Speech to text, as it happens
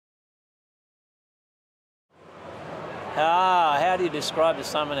How do you describe the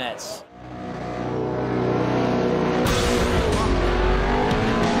Summernats?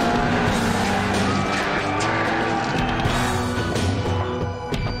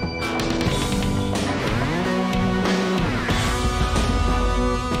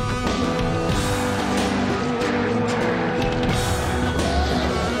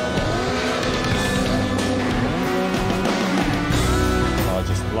 I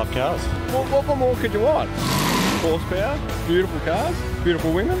just love cars. What more could you want? Horsepower, beautiful cars,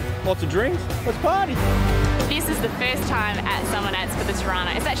 beautiful women, lots of drinks. Let's party. This is the first time at Summernats for the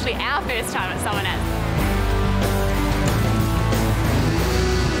Toronto. It's actually our first time at Summernats.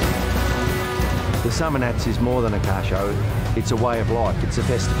 The Summernats is more than a car show. It's a way of life. It's a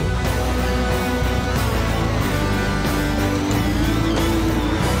festival.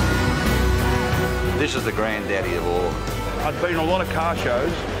 This is the granddaddy of all. I've been to a lot of car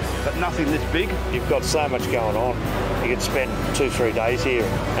shows, but nothing this big. You've got so much going on. You can spend 2-3 days here,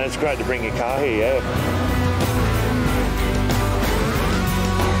 and it's great to bring your car here, yeah.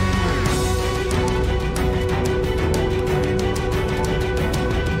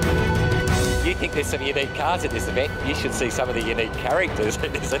 You think there's some unique cars at this event? You should see some of the unique characters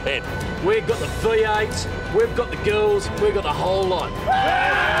at this event. We've got the V8s, we've got the girls, we've got the whole lot.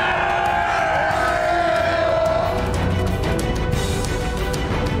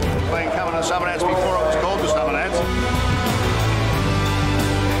 Been coming to Summernats before it was called the Summernats.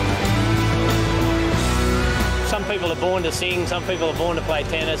 Some people are born to sing, some people are born to play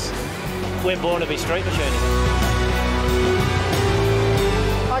tennis. We're born to be street machining.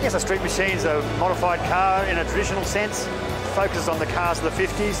 I guess a street machine's a modified car in a traditional sense. Focuses on the cars of the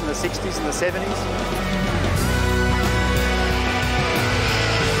 50s and the 60s and the 70s.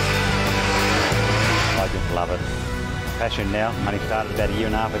 I just love it. Passion now. Only started about a year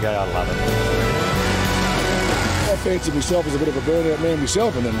and a half ago. I love it. I fancy myself as a bit of a burnout man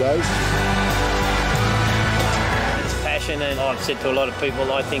myself in them days. It's passion, and I've said to a lot of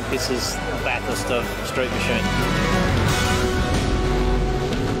people, I think this is the Bathurst of street machine.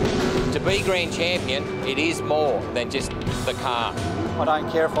 To be grand champion, it is more than just the car. I don't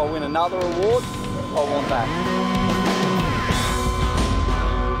care if I win another award, I want that.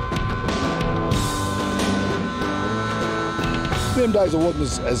 Them days it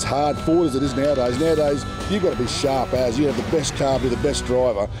wasn't as hard fought as it is nowadays. Nowadays, you've got to be sharp as. You have the best car, be the best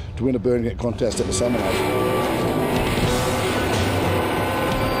driver to win a burning contest at the Summernats.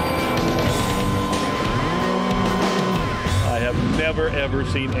 I have never, ever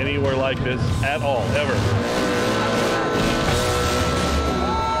seen anywhere like this at all, ever.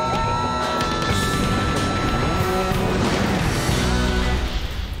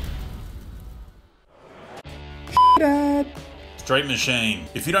 Street Machine.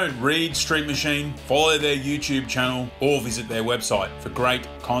 If you don't read Street Machine, follow their YouTube channel or visit their website for great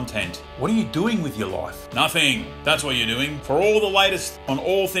content. What are you doing with your life? Nothing. That's what you're doing. For all the latest on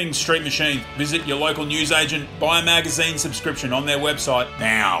all things Street Machine, visit your local newsagent, buy a magazine subscription on their website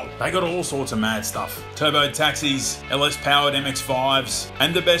now. They got all sorts of mad stuff. Turbo taxis, LS powered MX-5s,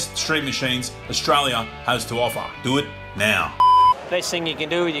 and the best street machines Australia has to offer. Do it now. Best thing you can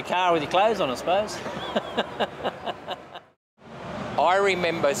do with your car with your clothes on, I suppose. I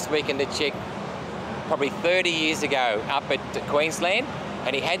remember speaking to Chick probably 30 years ago up at Queensland,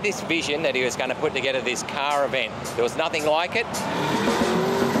 and he had this vision that he was going to put together this car event. There was nothing like it.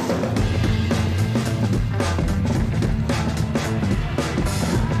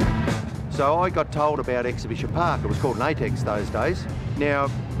 So I got told about Exhibition Park. It was called an ATEX those days. Now,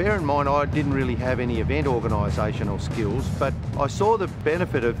 bear in mind, I didn't really have any event organisational skills, but I saw the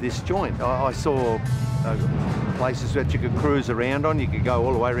benefit of this joint. I saw places that you could cruise around on. You could go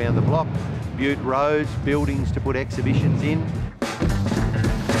all the way around the block, butte roads, buildings to put exhibitions in.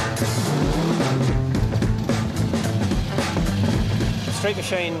 The street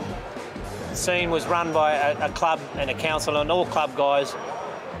machine scene was run by a club and a council and all club guys,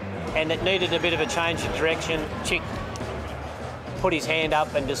 and it needed a bit of a change of direction. Chick put his hand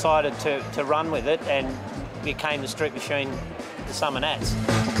up and decided to run with it, and became the street machine, the Summernats.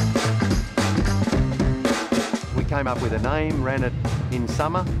 We came up with a name, ran it in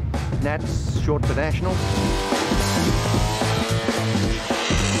summer, Nats, short for National.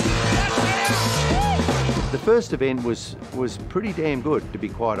 The first event was pretty damn good, to be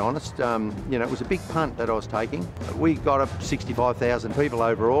quite honest. You know, it was a big punt that I was taking. We got up 65,000 people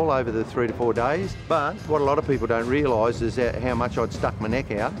overall over the 3 to 4 days. But what a lot of people don't realise is how much I'd stuck my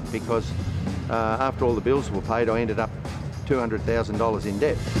neck out, because after all the bills were paid, I ended up $200,000 in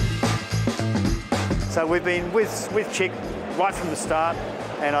debt. So we've been with Chick right from the start.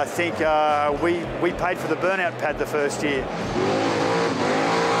 And I think we paid for the burnout pad the first year.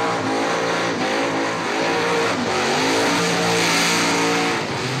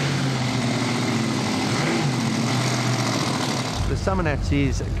 The Summernats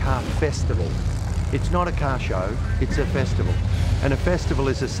is a car festival. It's not a car show, it's a festival. And a festival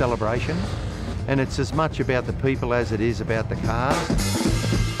is a celebration, and it's as much about the people as it is about the cars.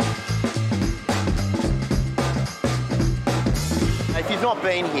 If you've not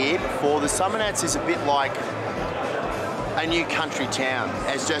been here before, the Summernats is a bit like a new country town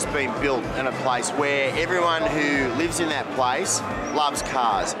has just been built in a place where everyone who lives in that place loves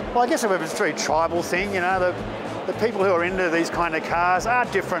cars. Well, I guess it's a very tribal thing, you know. The people who are into these kind of cars are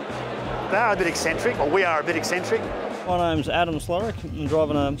different. They are a bit eccentric, or we are a bit eccentric. My name's Adam Slorick. I'm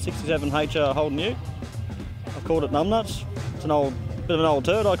driving a 67 HR Holden Ute. I've called it Numbnuts. It's an bit of an old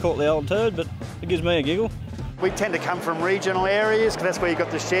turd. I call it the old turd, but it gives me a giggle. We tend to come from regional areas because that's where you've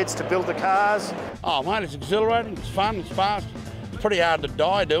got the sheds to build the cars. Oh mate, it's exhilarating, it's fun, it's fast. It's pretty hard to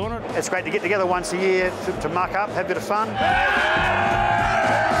die doing it. It's great to get together once a year to muck up, have a bit of fun.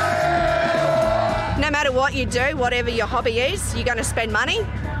 No matter what you do, whatever your hobby is, you're going to spend money.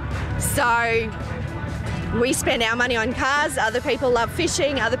 So we spend our money on cars, other people love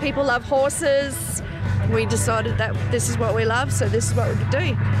fishing, other people love horses. We decided that this is what we love, so this is what we could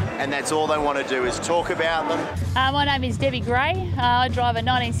do. And that's all they want to do is talk about them. My name is Debbie Gray. I drive a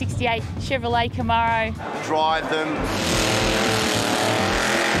 1968 Chevrolet Camaro. Drive them.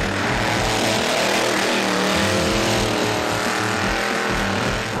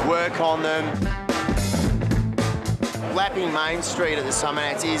 Work on them. Lapping Main Street at the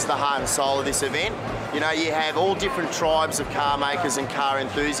Summernats is the heart and soul of this event. You know, you have all different tribes of car makers and car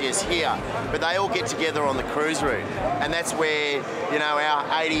enthusiasts here, but they all get together on the cruise route. And that's where, you know,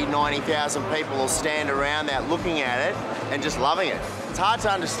 our 80, 90,000 people will stand around that looking at it and just loving it. It's hard to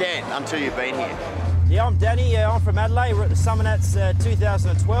understand until you've been here. Yeah, I'm Danny. I'm from Adelaide. We're at the Summernats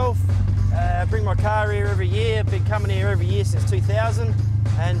 2012. I bring my car here every year. Been coming here every year since 2000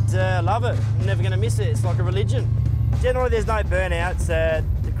 and love it. I'm never going to miss it. It's like a religion. Generally, there's no burnouts.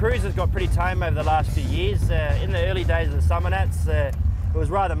 The cruise has got pretty tame over the last few years. In the early days of the Summernats, it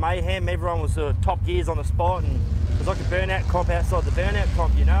was rather mayhem. Everyone was top gears on the spot, and it was like a burnout comp outside the burnout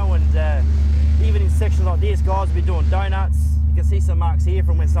comp, you know. And even in sections like this, guys will be doing donuts. You can see some marks here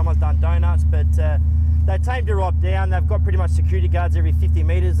from when someone's done donuts, but they tamed it right down. They've got pretty much security guards every 50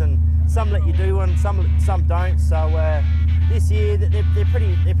 metres, and some let you do one, some don't. So this year they're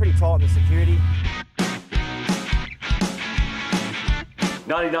pretty tight on the security.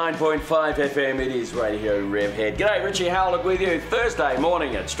 99.5 FM, it is Radio Revhead. G'day, Richie Howlett with you. Thursday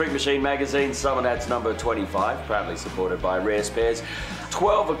morning at Street Machine Magazine, Summernats number 25, proudly supported by Rare Spares.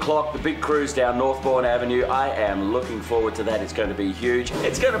 12 o'clock, the big cruise down Northbourne Avenue. I am looking forward to that. It's going to be huge.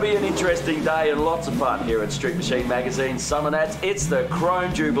 It's going to be an interesting day and lots of fun here at Street Machine Magazine, Summernats. It's the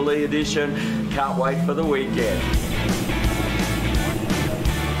Chrome Jubilee edition. Can't wait for the weekend.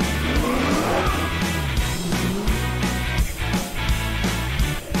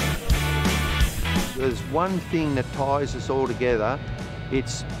 There's one thing that ties us all together.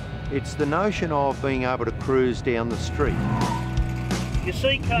 It's the notion of being able to cruise down the street. You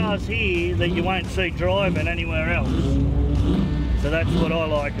see cars here that you won't see driving anywhere else. So that's what I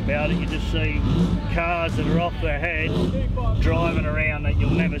like about it. You just see cars that are off their head driving around that you'll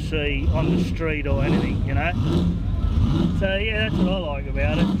never see on the street or anything, you know. So yeah, that's what I like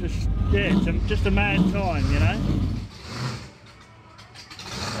about it. It's just a mad time, you know.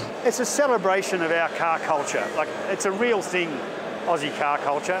 It's a celebration of our car culture. Like, it's a real thing, Aussie car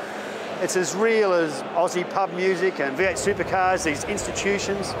culture. It's as real as Aussie pub music and V8 supercars, these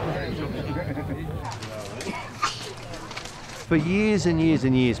institutions. For years and years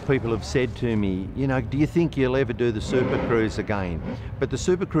and years, people have said to me, you know, do you think you'll ever do the Super Cruise again? But the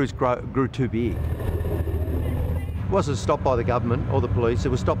Super Cruise grew too big. It wasn't stopped by the government or the police, it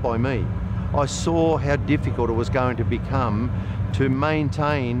was stopped by me. I saw how difficult it was going to become to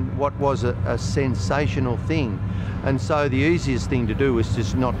maintain what was a sensational thing. And so the easiest thing to do was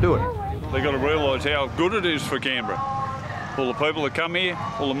just not do it. They've got to realise how good it is for Canberra. All the people that come here,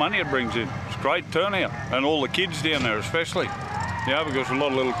 all the money it brings in. It's a great turnout. And all the kids down there especially. You know, because a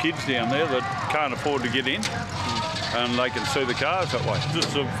lot of little kids down there that can't afford to get in and they can see the cars that way. This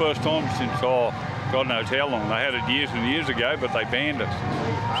is the first time since, God knows how long. They had it years and years ago, but they banned it.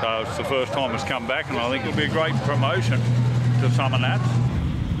 So it's the first time it's come back, and I think it'll be a great promotion to Summernats.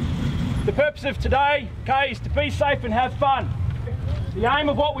 The purpose of today, okay, is to be safe and have fun. The aim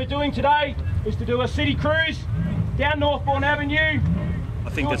of what we're doing today is to do a city cruise down Northbourne Avenue I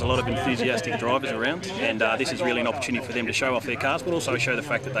think there's a lot of enthusiastic drivers around, and this is really an opportunity for them to show off their cars, but also show the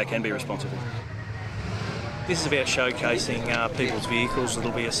fact that they can be responsible. This is about showcasing people's vehicles.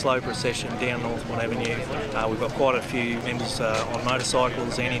 It'll be a slow procession down Northbourne Avenue. We've got quite a few members on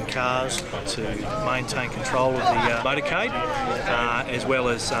motorcycles and in cars to maintain control of the motorcade, as well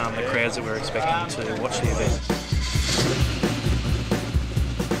as the crowds that we're expecting to watch the event.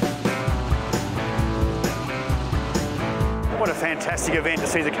 What a fantastic event to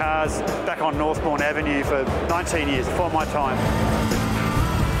see the cars back on Northbourne Avenue for 19 years, before my time.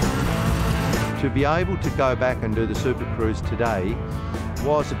 To be able to go back and do the Super Cruise today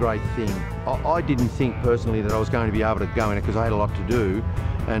was a great thing. I didn't think personally that I was going to be able to go in it because I had a lot to do,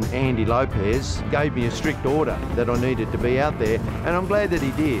 and Andy Lopez gave me a strict order that I needed to be out there, and I'm glad that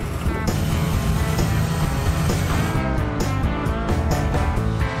he did.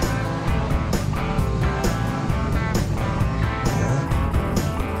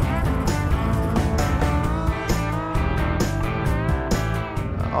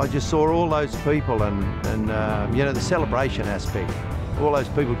 I just saw all those people and you know, the celebration aspect, all those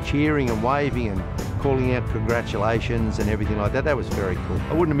people cheering and waving and calling out congratulations and everything like that. That was very cool.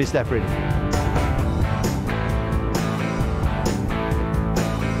 I wouldn't have missed that for anything.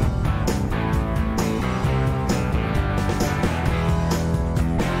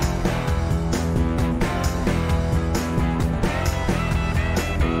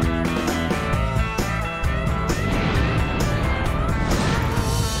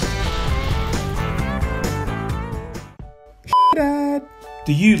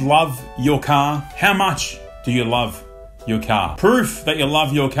 Do you love your car? How much do you love your car? Proof that you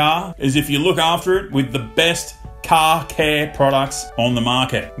love your car is if you look after it with the best car care products on the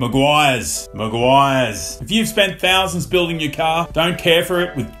market. Maguire's. If you've spent thousands building your car, don't care for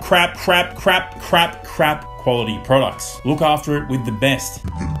it with crap quality products. Look after it with the best.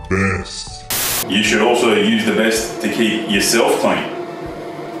 The best. You should also use the best to keep yourself clean.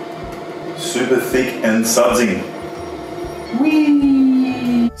 Super thick and sudsing. Whee!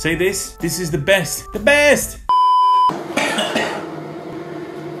 See this? This is the best. The best! Are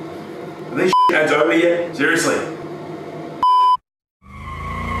these ads over yet? Seriously?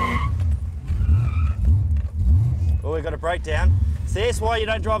 Well, we've got a breakdown. See, that's why you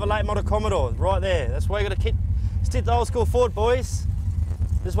don't drive a late model Commodore, right there. That's why you got to stick the old school Ford, boys.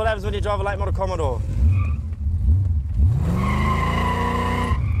 This is what happens when you drive a late model Commodore.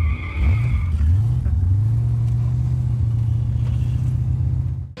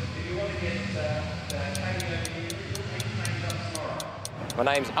 My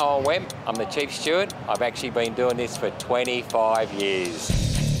name's Owen Webb, I'm the Chief Steward. I've actually been doing this for 25 years.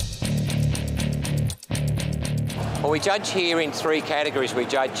 Well, we judge here in 3 categories. We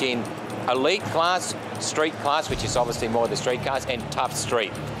judge in elite class, street class, which is obviously more the street cars, and tough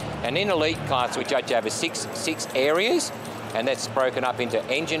street. And in elite class, we judge over six areas, and that's broken up into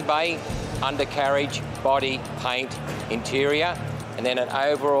engine bay, undercarriage, body, paint, interior, and then an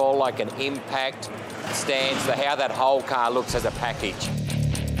overall, like an impact, stance, how that whole car looks as a package.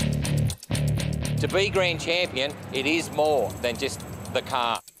 To be Grand Champion, it is more than just the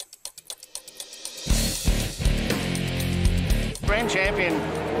car. Grand Champion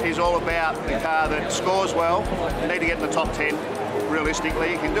is all about the car that scores well. You need to get in the top 10,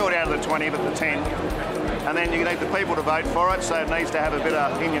 realistically. You can do it out of the 20, but the 10. And then you need the people to vote for it, so it needs to have a bit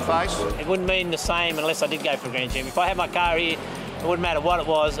of in your face. It wouldn't mean the same unless I did go for Grand Champion. If I had my car here, it wouldn't matter what it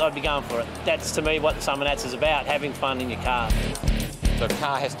was, I'd be going for it. That's, to me, what the Summernats is about, having fun in your car. The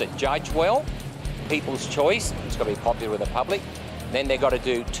car has to judge well, people's choice, it's got to be popular with the public. Then they've got to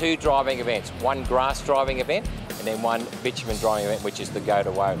do 2 driving events, 1 grass driving event and then 1 bitumen driving event, which is the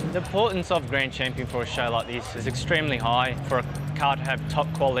go-to-woe. The importance of Grand Champion for a show like this is extremely high for a car to have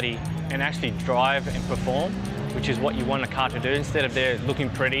top quality and actually drive and perform, which is what you want a car to do instead of there looking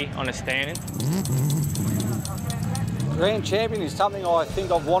pretty on a stand. Grand Champion is something I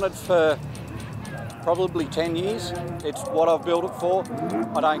think I've wanted for probably 10 years. It's what I've built it for.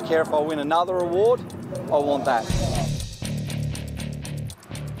 I don't care if I win another award, I want that.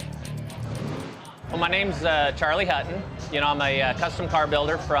 Well, my name's Charlie Hutton. You know, I'm a custom car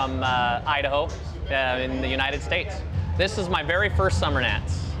builder from Idaho in the United States. This is my very first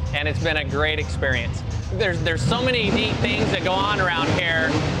Summernats, and it's been a great experience. There's so many neat things that go on around here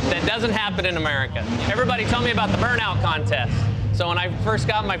that doesn't happen in America. Everybody told me about the burnout contest. So when I first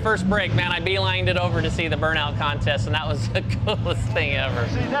got my first break, man, I beelined it over to see the burnout contest, and that was the coolest thing ever.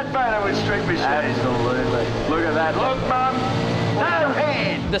 See that banner with Street Machine? Absolutely. Look at that. Look, Mum. No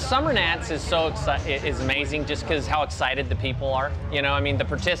hand. The Summernats is amazing just because how excited the people are. You know, I mean, the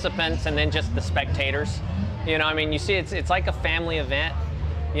participants and then just the spectators. You know, I mean, you see, it's like a family event.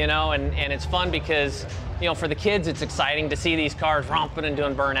 you know, and it's fun because, you know, for the kids, it's exciting to see these cars romping and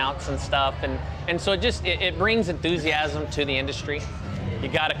doing burnouts and stuff. And so it brings enthusiasm to the industry. You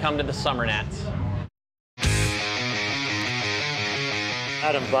got to come to the Summernats.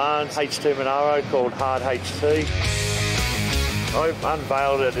 Adam Barnes, H2 Monaro, called Hard HT. I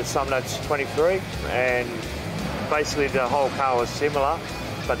unveiled it at Summernats 23, and basically the whole car was similar,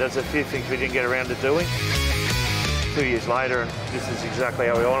 but there's a few things we didn't get around to doing. 2 years later, and this is exactly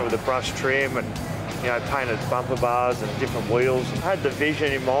how we wanted, with a brush trim and, you know, painted bumper bars and different wheels. I had the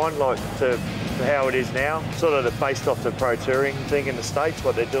vision in mind, like to how it is now, sort of based off the Pro Touring thing in the States,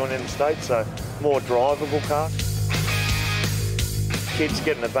 what they're doing in the States, so more drivable car. Kids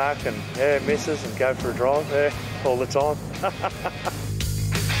get in the back and misses and go for a drive all the time.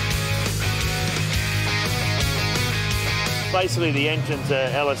 Basically the engine's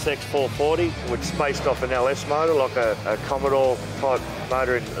a LSX 440, which is based off an LS motor, like a Commodore type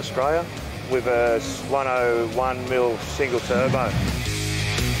motor in Australia, with a 101mm single turbo.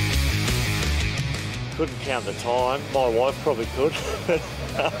 Couldn't count the time. My wife probably could.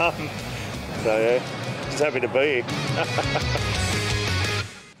 So yeah, just happy to be here.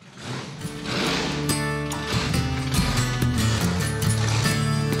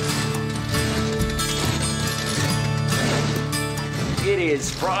 It is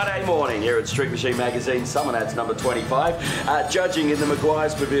Friday morning here at Street Machine Magazine Summernats number 25. Judging in the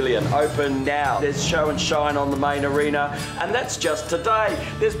Maguire's Pavilion, open now. There's show and shine on the main arena, and that's just today.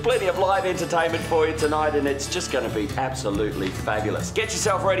 There's plenty of live entertainment for you tonight, and it's just going to be absolutely fabulous. Get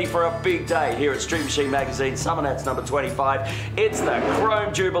yourself ready for a big day here at Street Machine Magazine Summernats number 25. It's the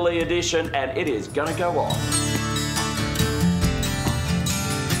Chrome Jubilee edition, and it is going to go off.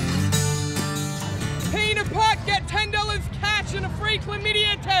 Peanut Pot, get $10 cash and a free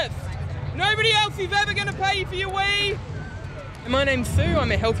chlamydia test. Nobody else is ever going to pay you for your wee. My name's Sue.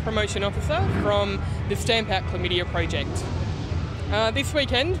 I'm a health promotion officer from the Stamp Out Chlamydia Project. This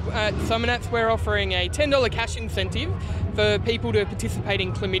weekend at Summernats, we're offering a $10 cash incentive for people to participate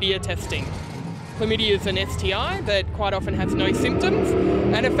in chlamydia testing. Chlamydia is an STI that quite often has no symptoms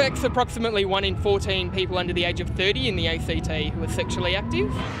and affects approximately 1 in 14 people under the age of 30 in the ACT who are sexually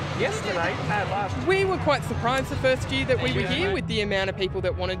active. Yesterday, we were quite surprised the first year that we were here with the amount of people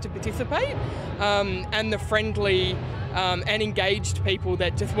that wanted to participate and the friendly and engaged people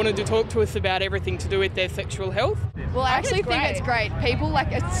that just wanted to talk to us about everything to do with their sexual health. Well, I actually think it's great. People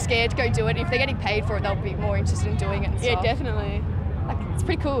are scared to go do it. If they're getting paid for it, they'll be more interested in doing it and stuff. Yeah, definitely. It's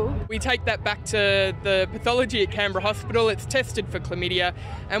pretty cool. We take that back to the pathology at Canberra Hospital. It's tested for chlamydia,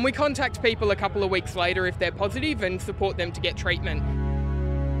 and we contact people a couple of weeks later if they're positive and support them to get treatment.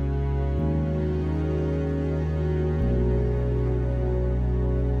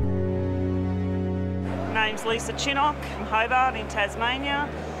 My name's Lisa Chinnock from Hobart in Tasmania.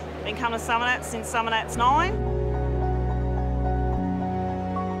 Been coming to Summernats since Summernats 9.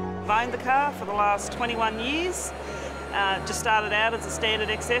 I've owned the car for the last 21 years. Just started out as a standard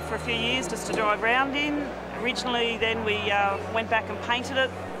XF for a few years just to drive around in. Originally then we went back and painted it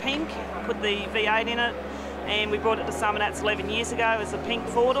pink, put the V8 in it, and we brought it to Summernats 11 years ago as a pink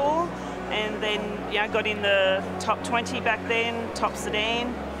four-door, and then got in the top 20 back then, top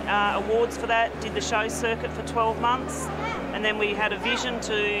sedan awards for that, did the show circuit for 12 months, and then we had a vision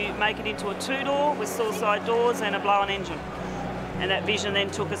to make it into a two-door with suicide doors and a blow-on engine. And that vision then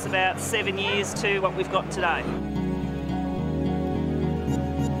took us about 7 years to what we've got today.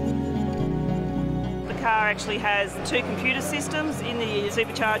 The car actually has 2 computer systems. In the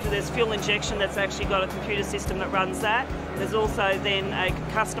supercharger there's fuel injection that's actually got a computer system that runs that. There's also then a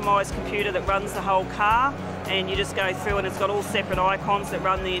customised computer that runs the whole car, and you just go through and it's got all separate icons that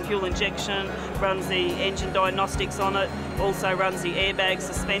run the fuel injection, runs the engine diagnostics on it, also runs the airbag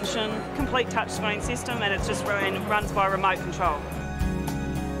suspension. Complete touchscreen system, and it's just runs by remote control.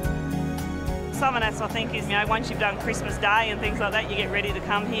 Summernats, I think, is, once you've done Christmas Day and things like that, you get ready to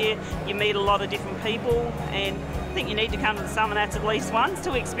come here, you meet a lot of different people, and I think you need to come to the Summernats at least once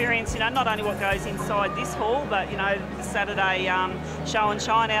to experience, not only what goes inside this hall, but, the Saturday show and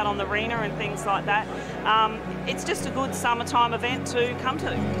shine out on the arena and things like that. It's just a good summertime event to come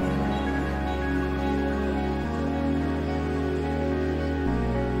to.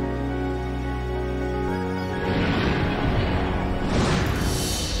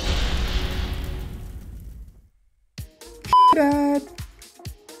 Dad.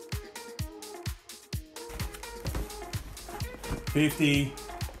 50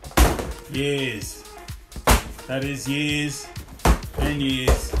 years. That is years and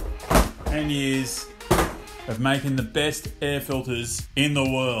years and years of making the best air filters in the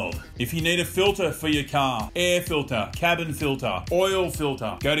world. If you need a filter for your car, air filter, cabin filter, oil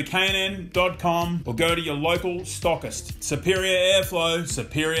filter, go to knn.com or go to your local stockist. Superior airflow,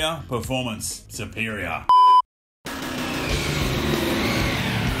 superior performance, superior.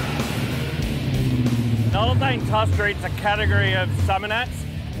 Nolabane Tough Street's a category of Summernats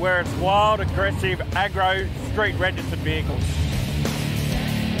where it's wild, aggressive, aggro, street registered vehicles.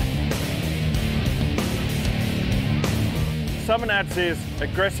 Summernats is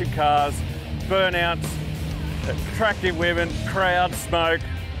aggressive cars, burnouts, attractive women, crowd, smoke.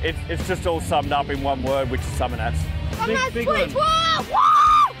 It's just all summed up in one word, which is Summernats. Big one.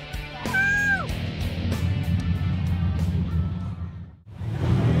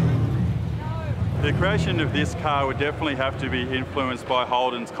 The creation of this car would definitely have to be influenced by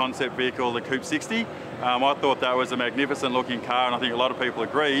Holden's concept vehicle, the Coupe 60. I thought that was a magnificent looking car, and I think a lot of people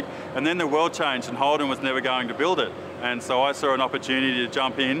agreed. And then the world changed and Holden was never going to build it. And so I saw an opportunity to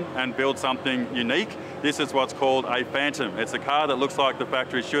jump in and build something unique. This is what's called a Phantom. It's a car that looks like the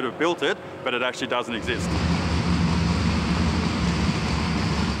factory should have built it, but it actually doesn't exist.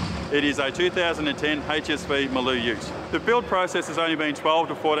 It is a 2010 HSV Maloo Ute. The build process has only been 12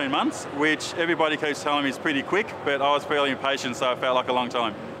 to 14 months, which everybody keeps telling me is pretty quick, but I was fairly impatient, so it felt like a long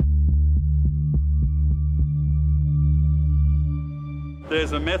time.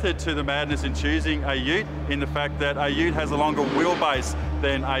 There's a method to the madness in choosing a ute in the fact that a ute has a longer wheelbase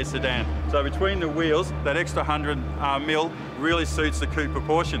than a sedan. So between the wheels, that extra 100 mil really suits the coupe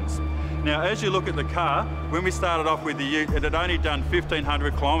proportions. Now, as you look at the car, when we started off with the ute, it had only done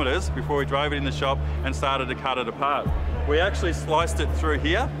 1,500 kilometres before we drove it in the shop and started to cut it apart. We actually sliced it through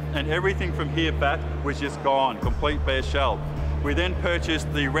here, and everything from here back was just gone, complete bare shell. We then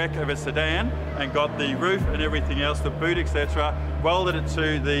purchased the wreck of a sedan and got the roof and everything else, the boot, etc., welded it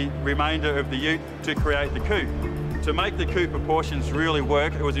to the remainder of the ute to create the coupe. To make the coupe proportions really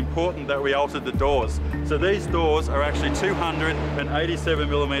work, it was important that we altered the doors. So these doors are actually 287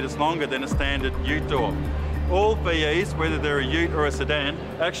 millimetres longer than a standard ute door. All VEs, whether they're a ute or a sedan,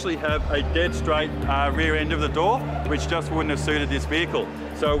 actually have a dead straight rear end of the door, which just wouldn't have suited this vehicle.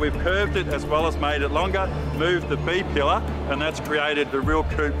 So we've curved it as well as made it longer, moved the B pillar, and that's created the real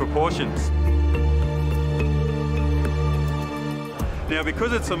coupe proportions. Now,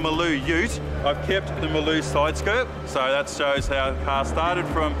 because it's a Maloo ute, I've kept the Maloo side skirt, so that shows how the car started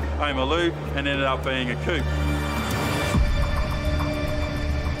from a Maloo and ended up being a coupe.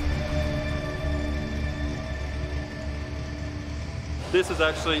 This is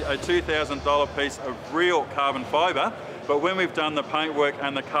actually a $2,000 piece of real carbon fibre, but when we've done the paintwork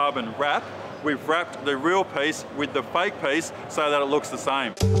and the carbon wrap, we've wrapped the real piece with the fake piece so that it looks the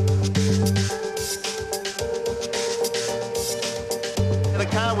same. The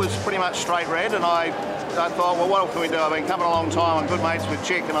car was pretty much straight red, and I thought, well, what can we do? I've been coming a long time, I'm good mates with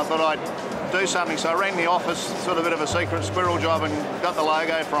Chick, and I thought I'd do something. So I rang the office, sort of a bit of a secret squirrel job, and got the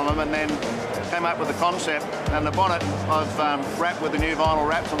logo from them, and then came up with the concept. And the bonnet I've wrapped with the new vinyl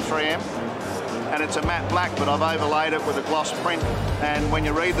wrap from 3M, and it's a matte black, but I've overlaid it with a gloss print. And when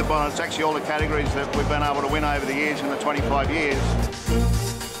you read the bonnet, it's actually all the categories that we've been able to win over the years in the 25 years.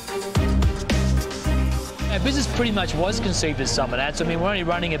 Our business pretty much was conceived as Summernats. I mean, we're only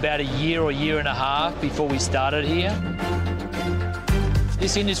running about a year or year and a half before we started here.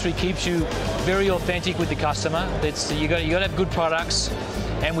 This industry keeps you very authentic with the customer. You got to have good products,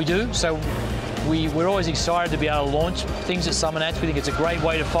 and we do. So we're always excited to be able to launch things at Summernats. We think it's a great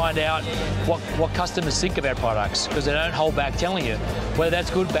way to find out what customers think of our products, because they don't hold back telling you whether that's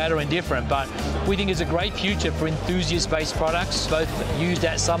good, bad, or indifferent. But we think it's a great future for enthusiast-based products, both used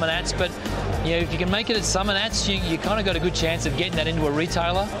at Summernats, but you know, if you can make it at Summernats, you kind of got a good chance of getting that into a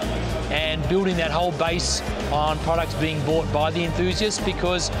retailer and building that whole base on products being bought by the enthusiasts,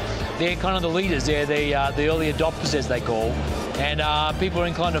 because they're kind of the leaders. They're the early adopters, as they call, and people are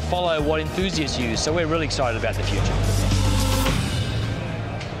inclined to follow what enthusiasts use. So we're really excited about the future.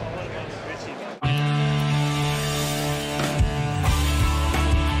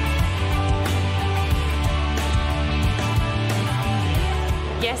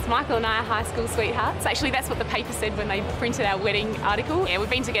 Yes, Michael and I are high school sweethearts. Actually, that's what the paper said when they printed our wedding article. Yeah, we've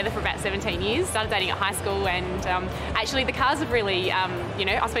been together for about 17 years. Started dating at high school, and actually the cars have really, you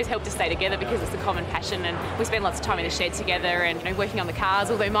know, I suppose helped us stay together because it's a common passion, and we spend lots of time in the shed together and, you know, working on the cars.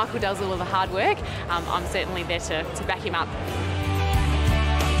 Although Michael does all of the hard work, I'm certainly there to back him up.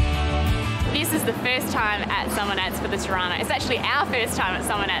 This is the first time at Summernats for the Tirana. It's actually our first time at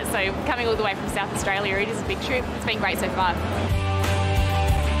Summernats, so coming all the way from South Australia, it is a big trip. It's been great so far.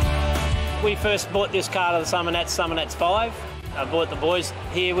 We first bought this car to the Summernats 5. I brought the boys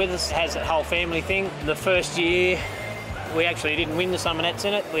here with us. It has a whole family thing. The first year, we actually didn't win the Summernats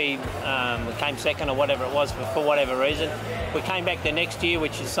in it. We came second or whatever it was for whatever reason. We came back the next year,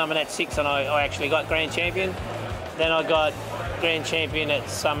 which is Summernats 6, and I actually got Grand Champion. Then I got Grand Champion at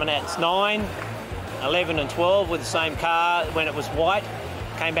Summernats 9, 11 and 12 with the same car when it was white.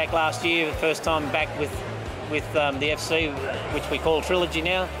 Came back last year, the first time back with the FC, which we call Trilogy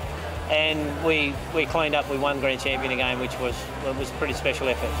now. And we cleaned up, we won Grand Champion again, which was a pretty special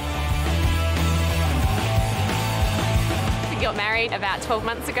effort. We got married about 12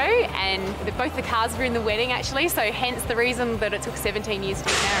 months ago, and both the cars were in the wedding actually, so hence the reason that it took 17 years to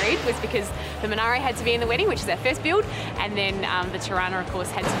get married was because the Monaro had to be in the wedding, which is our first build, and then the Tirana, of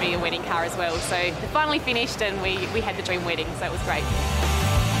course, had to be a wedding car as well. So we finally finished and we had the dream wedding, so it was great.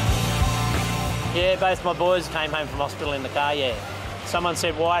 Yeah, both my boys came home from hospital in the car, yeah. Someone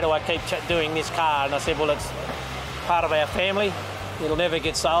said, why do I keep doing this car? And I said, well, it's part of our family. It'll never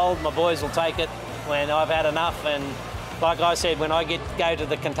get sold. My boys will take it when I've had enough. And like I said, when I go to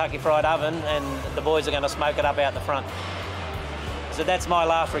the Kentucky Fried Oven, and the boys are going to smoke it up out the front. So that's my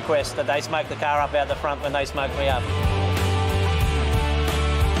last request, that they smoke the car up out the front when they smoke me up.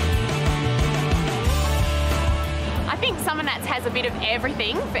 I think Summernats has a bit of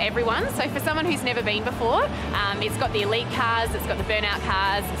everything for everyone. So for someone who's never been before, it's got the elite cars, it's got the burnout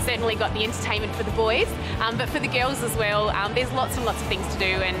cars, it's certainly got the entertainment for the boys, but for the girls as well, there's lots and lots of things to do.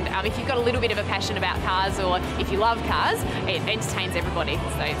 And if you've got a little bit of a passion about cars, or if you love cars, it entertains everybody,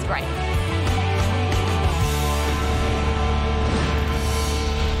 so it's great.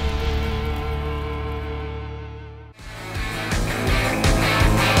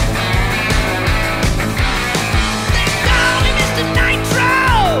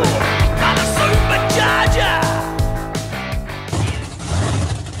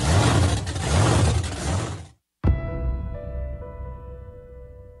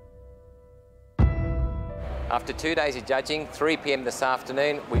 After 2 days of judging, 3 p.m. this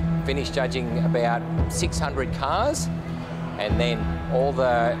afternoon, we finished judging about 600 cars, and then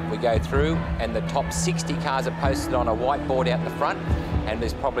we go through, and the top 60 cars are posted on a whiteboard out the front, and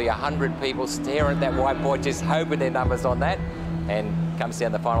there's probably 100 people staring at that whiteboard just hoping their number's on that, and comes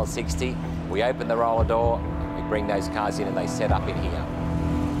down the final 60. We open the roller door, we bring those cars in, and they set up in here.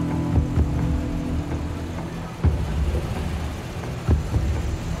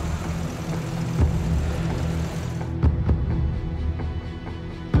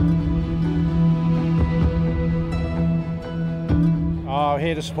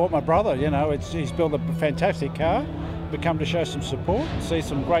 Here to support my brother, you know, he's built a fantastic car. We come to show some support, see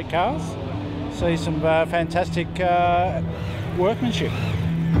some great cars, see some fantastic workmanship.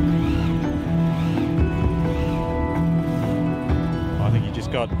 I think you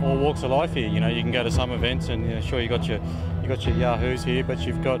just got all walks of life here. You know, you can go to some events, and sure you got your yahoos here, but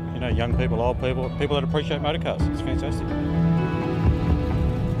you've got young people, old people, people that appreciate motor cars. It's fantastic.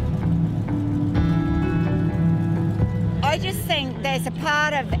 I just think there's a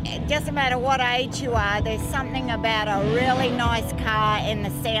part of, it doesn't matter what age you are, there's something about a really nice car and the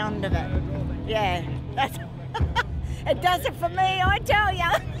sound of it. Yeah, that's it does it for me, I tell you.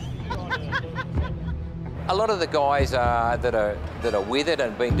 A lot of the guys that are with it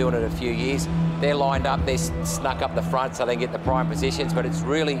and been doing it a few years, they're lined up, they're snuck up the front so they get the prime positions, but it's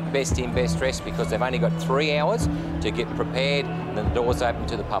really best in, best dressed because they've only got 3 hours to get prepared, and then the doors open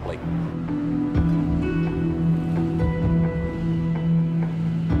to the public.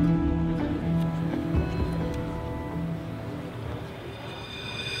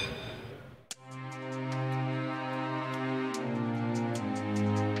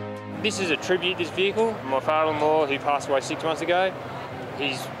 This is a tribute, this vehicle. My father-in-law, who passed away 6 months ago,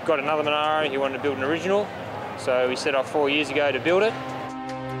 he's got another Monaro, he wanted to build an original, so we set off 4 years ago to build it.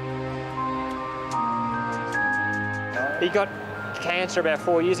 He got cancer about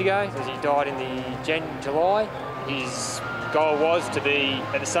 4 years ago, because he died in the July. His goal was to be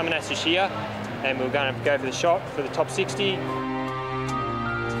at the Summernats this year, and we were going to go for the shot for the top 60.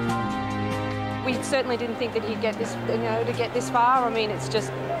 We certainly didn't think that he'd get this, to get this far. I mean, it's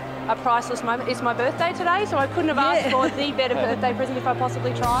just a priceless moment. It's my birthday today, so I couldn't have asked for the better birthday present if I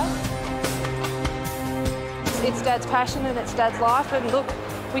possibly tried. It's Dad's passion and it's Dad's life, and look,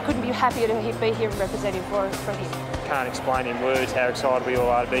 we couldn't be happier to be here representing for him. Can't explain in words how excited we all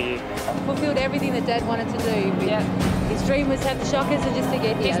are to be here. Fulfilled everything that Dad wanted to do. Yeah. His dream was to have the shockers and just to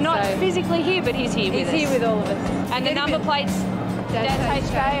get here. He's not physically here, but he's here with us. He's here with all of us. And the number plates, Dad's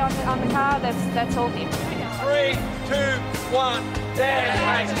HK on the car, that's all him. 3, 2, 1,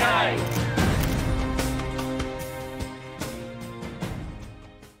 Dad's HK!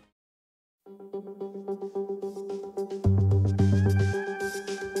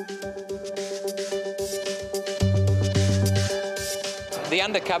 The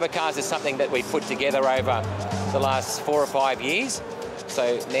undercover cars is something that we put together over the last 4 or 5 years.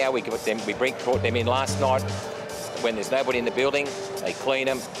 So now we brought them in last night when there's nobody in the building. They clean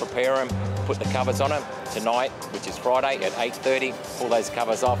them, prepare them, put the covers on them. Tonight, which is Friday at 8:30, pull those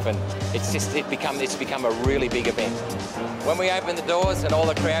covers off, and it's become a really big event. When we opened the doors and all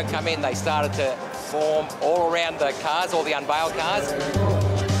the crowd come in, they started to form all around the cars, all the unveiled cars.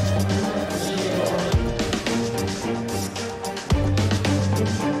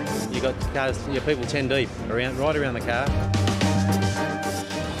 You got cars, people 10 deep, right around the car. I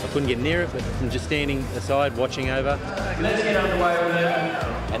couldn't get near it, but from just standing aside, watching over. Let's get underway with it.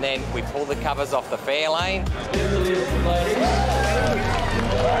 And then we pull the covers off the fair lane.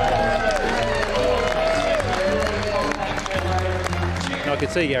 I could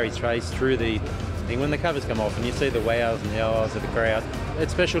see Gary's face through the thing when the covers come off and you see the wows and the ahs of the crowd.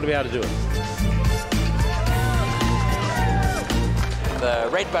 It's special to be able to do it. The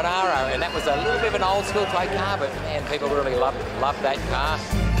red Barara, and that was a little bit of an old school type car, but man, people really loved that car.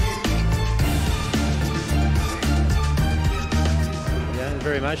 Yeah, it's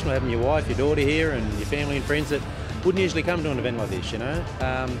very emotional having your wife, your daughter here and your family and friends that wouldn't usually come to an event like this, you know.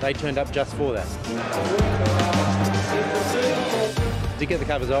 They turned up just for that. To get the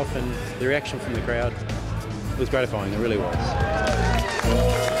covers off and the reaction from the crowd was gratifying, it really was.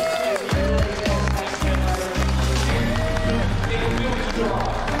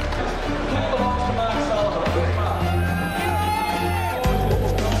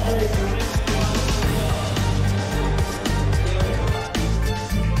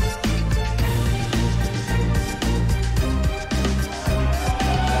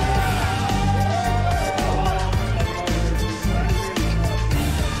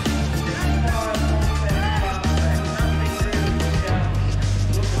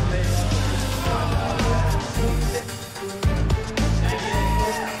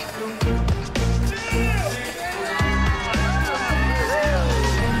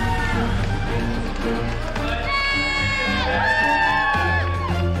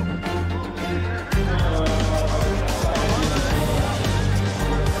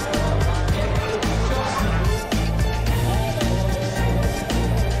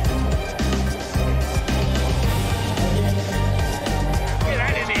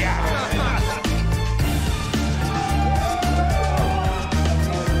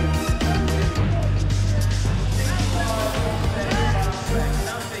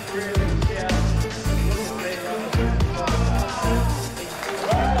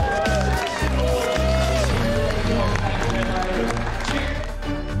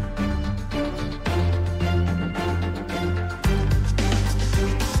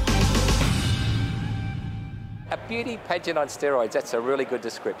 Beauty pageant on steroids, that's a really good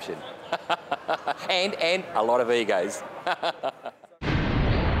description. and a lot of egos.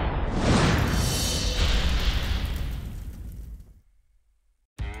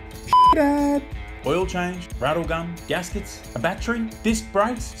 Dad. Oil change, rattle gun, gaskets, a battery, disc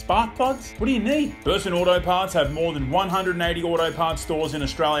brakes, spark plugs. What do you need? Burson Auto Parts have more than 180 auto parts stores in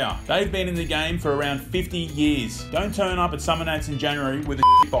Australia. They've been in the game for around 50 years. Don't turn up at Summernats in January with a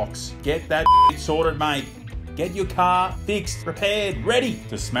box. Get that sorted, mate. Get your car fixed, repaired, ready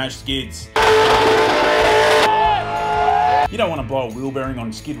to smash skids. You don't want to blow a wheel bearing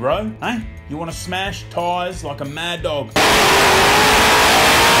on Skid Row, eh? You want to smash tyres like a mad dog.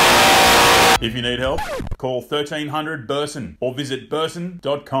 If you need help, call 1300 Burson or visit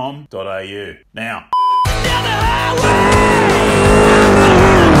burson.com.au. Now.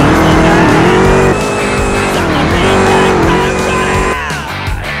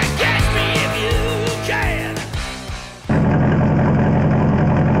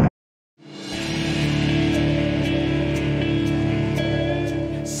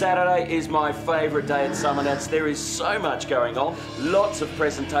 Saturday is my favourite day at Summernats. There is so much going on. Lots of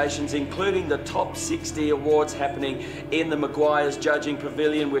presentations, including the top 60 awards happening in the Maguire's Judging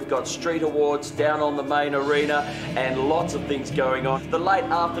Pavilion. We've got street awards down on the main arena and lots of things going on. The late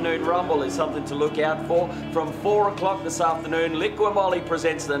afternoon rumble is something to look out for. From 4 o'clock this afternoon, Liquimolly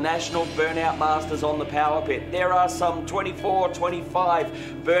presents the National Burnout Masters on the Power Pit. There are some 24, 25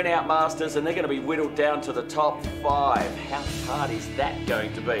 Burnout Masters and they're going to be whittled down to the top 5. How hard is that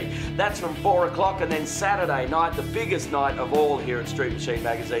going to be? That's from 4 o'clock, and then Saturday night, the biggest night of all here at Street Machine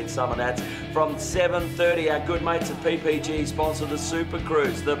Magazine Summernats, from 7:30, our good mates at PPG sponsor the Super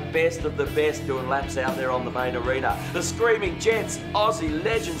Cruise, the best of the best doing laps out there on the main arena. The Screaming Jets, Aussie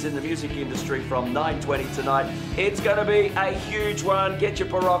legends in the music industry, from 9:20 tonight. It's going to be a huge one. Get your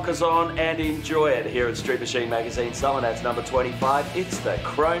Barocas on and enjoy it here at Street Machine Magazine Summernats number 25. It's the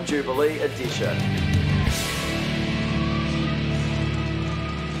Chrome Jubilee edition.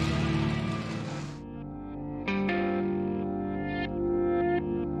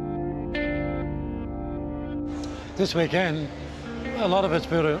 This weekend, a lot of it's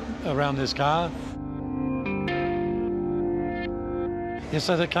built around this car. Yeah,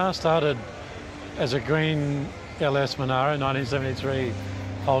 so the car started as a green LS Monaro, 1973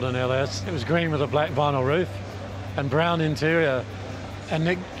 Holden LS. It was green with a black vinyl roof and brown interior. And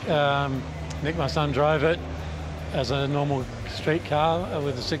Nick, my son, drove it as a normal street car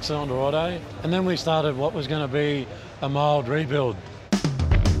with a 6-cylinder auto. And then we started what was going to be a mild rebuild.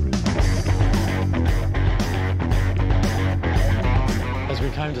 As we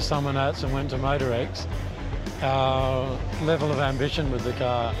came to Summernats and went to Motorex, our level of ambition with the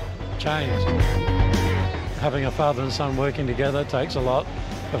car changed. Having a father and son working together takes a lot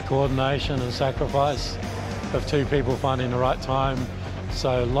of coordination and sacrifice of two people finding the right time.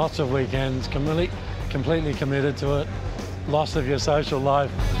 So lots of weekends, completely committed to it, loss of your social life.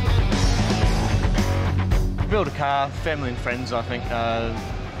 Build a car, family and friends, I think, are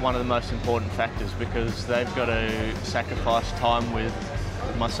one of the most important factors because they've got to sacrifice time with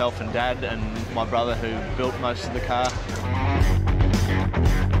myself and Dad and my brother who built most of the car.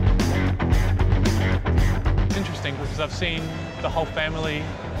 It's interesting because I've seen the whole family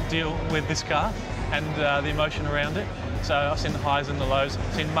deal with this car and the emotion around it. So I've seen the highs and the lows.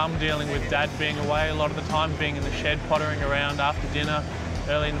 I've seen Mum dealing with Dad being away a lot of the time, being in the shed, pottering around after dinner,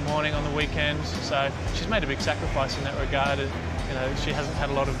 early in the morning on the weekends. So she's made a big sacrifice in that regard. You know, she hasn't had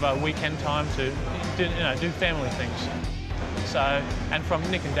a lot of weekend time to do family things. So, and from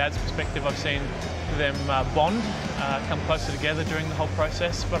Nick and Dad's perspective, I've seen them bond, come closer together during the whole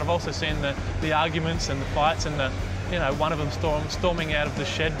process. But I've also seen the arguments and the fights and one of them storming out of the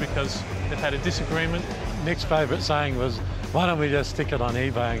shed because they've had a disagreement. Nick's favourite saying was, "Why don't we just stick it on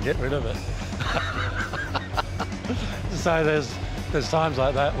eBay and get rid of it?" So there's times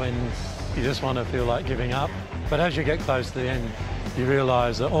like that when you just want to feel like giving up. But as you get close to the end, you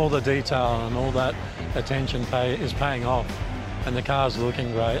realise that all the detail and all that attention is paying off, and the car's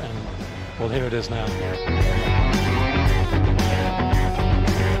looking great, and well, here it is now.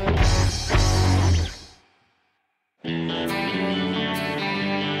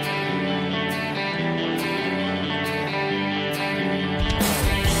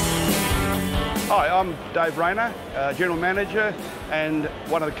 Hi, I'm Dave Rayner, General Manager and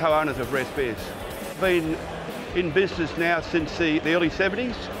one of the co-owners of Rare Spares. Been in business now since the early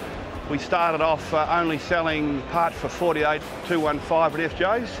 70s. We started off only selling parts for 48 215 at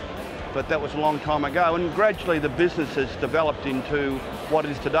FJ's, but that was a long time ago, and gradually the business has developed into what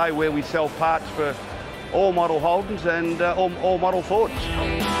it is today, where we sell parts for all model Holdens and all model Fords.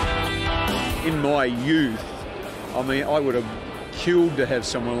 In my youth, I mean, I would have killed to have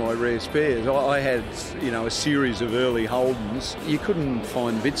someone like Rare Spares. I had, a series of early Holdens. You couldn't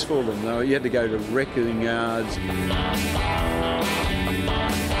find bits for them though. You had to go to wrecking yards.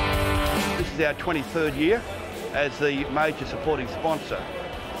 This is our 23rd year as the major supporting sponsor,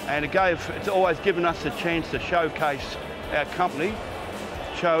 and it's always given us a chance to showcase our company,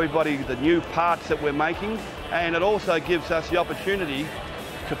 show everybody the new parts that we're making, and it also gives us the opportunity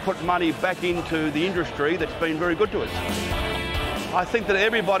to put money back into the industry that's been very good to us. I think that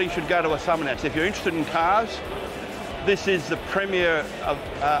everybody should go to a Summernats. If you're interested in cars, this is the premier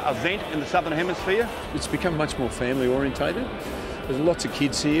event in the Southern Hemisphere. It's become much more family orientated. There's lots of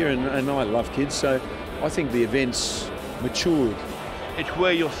kids here and I love kids, so I think the event's matured. It's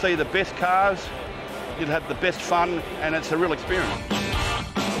where you'll see the best cars, you'll have the best fun, and it's a real experience.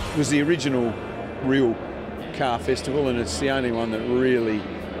 It was the original real car festival, and it's the only one that really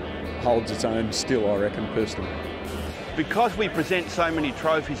holds its own still, I reckon, personally. Because we present so many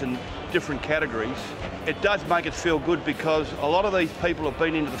trophies in different categories, it does make us feel good because a lot of these people have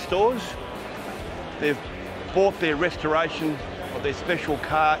been into the stores, they've bought their restoration or their special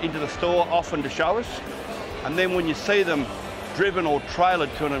car into the store, often to show us, and then when you see them driven or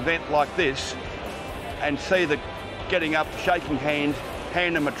trailered to an event like this and see the getting up, shaking hands,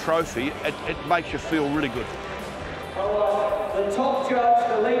 hand them a trophy, it makes you feel really good. The top judge,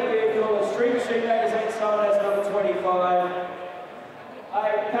 the lead vehicle of Street Machine Magazine Summernats number 25, a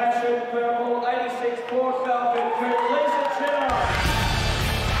passion purple 86 Ford Falcon to Lisa Chinner.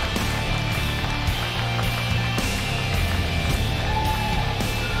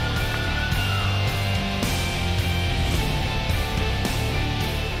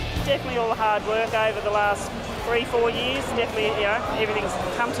 Definitely all the hard work over the last 3-4 years. Definitely, everything's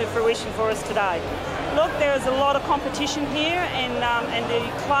come to fruition for us today. Look, there is a lot of competition here, and the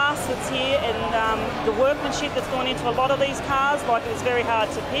class that's here, and the workmanship that's gone into a lot of these cars. Like, it was very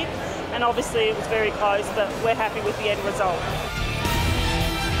hard to pick, and obviously it was very close, but we're happy with the end result.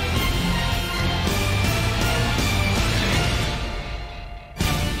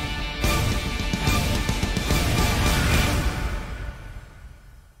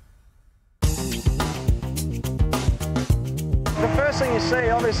 thing you see,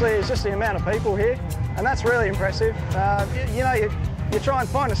 obviously, is just the amount of people here, and that's really impressive. You know, you try and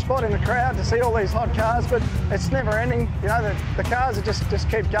find a spot in the crowd to see all these hot cars, but it's never ending. You know, the cars are just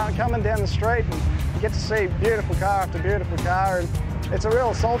keep coming down the street, and you get to see beautiful car after beautiful car, and it's a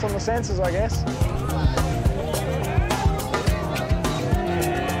real assault on the senses, I guess.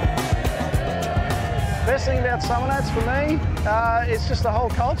 Best thing about Summernats for me, it's just the whole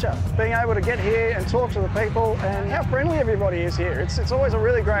culture. Being able to get here and talk to the people and how friendly everybody is here. It's always a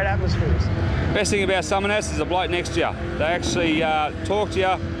really great atmosphere. Best thing about Summernats is the bloke next to you. They actually talk to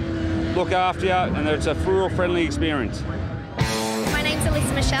you, look after you, and it's a real friendly experience. My name's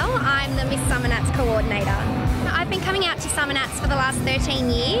Alyssa Michelle. I'm the Miss Summernats coordinator. I've been coming out to Summernats for the last 13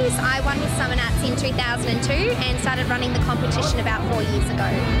 years. I won Miss Summernats in 2002 and started running the competition about 4 years ago.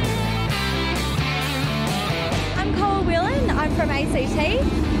 I'm Cole Whelan, I'm from ACT,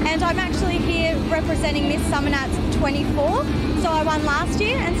 and I'm actually here representing Miss Summernats 24. So I won last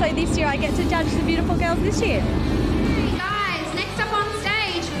year, and so this year I get to judge the beautiful girls this year. Hey guys, next up on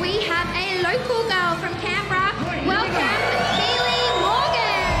stage we have a local girl from Canberra. Welcome, Keely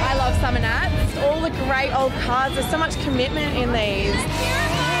Morgan. I love Summernats, all the great old cars, there's so much commitment in these.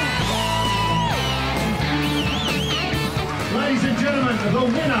 Ladies and gentlemen, the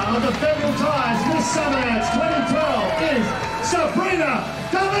winner of the Federal Tyres Miss Summernats 2012 is Sabrina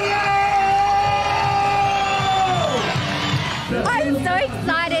Domino! I'm so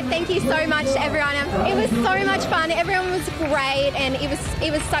excited. Thank you so much to everyone. It was so much fun. Everyone was great, and it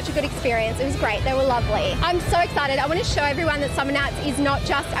was such a good experience. It was great. They were lovely. I'm so excited. I want to show everyone that Summernats is not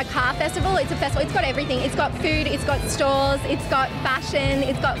just a car festival. It's a festival. It's got everything. It's got food. It's got stores. It's got fashion.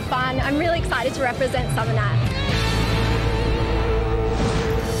 It's got fun. I'm really excited to represent Summernats.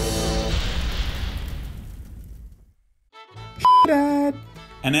 Dad.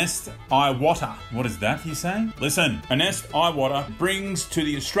 Anest Iwata. What is that, you say? Listen, Anest Iwata brings to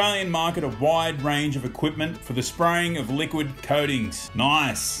the Australian market a wide range of equipment for the spraying of liquid coatings.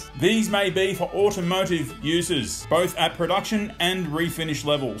 Nice. These may be for automotive uses, both at production and refinish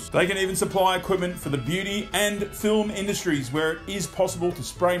levels. They can even supply equipment for the beauty and film industries where it is possible to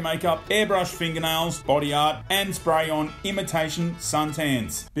spray makeup, airbrush fingernails, body art, and spray on imitation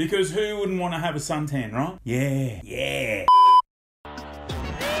suntans. Because who wouldn't want to have a suntan, right? Yeah. Yeah.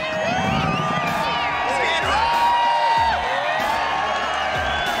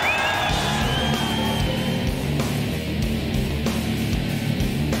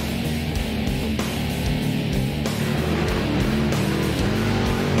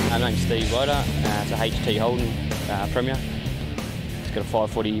 My name's Steve Loader, it's a HT Holden Premier. It's got a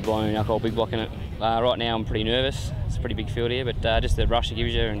 540 blown alcohol big block in it. Right now I'm pretty nervous, it's a pretty big field here, but just the rush it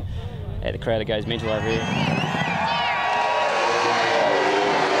gives you and the crowd that goes mental over here.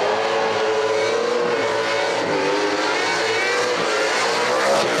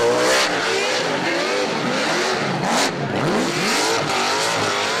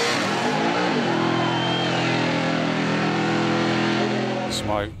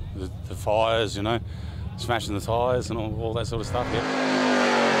 Smoke, the fires, you know, smashing the tyres and all that sort of stuff, yeah.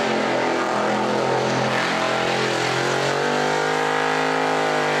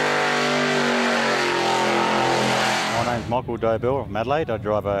 My name's Michael Dobell from Adelaide. I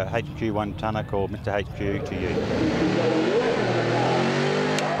drive a HQ1 tonner called Mr. HQ to you.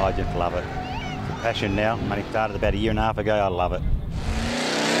 I just love it. It's a passion now. Only started about a year and a half ago. I love it.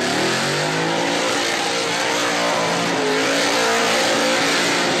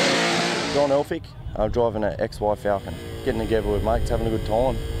 John Elphick, I'm driving an XY Falcon. Getting together with mates, having a good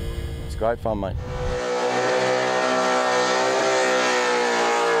time. It's great fun, mate.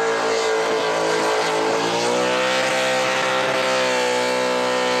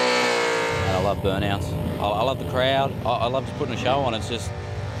 And I love burnouts. I love the crowd. I love just putting a show on. It's just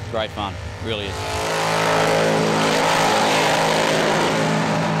great fun, it really is.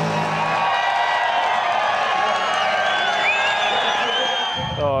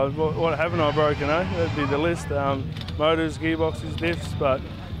 Oh, what haven't I broken, eh? That'd be the list. Motors, gearboxes, diffs, but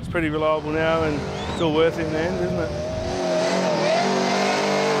it's pretty reliable now and it's all worth it in the end, isn't it?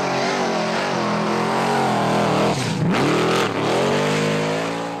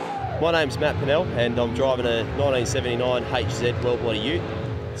 My name's Matt Pennell and I'm driving a 1979 HZ well-body ute.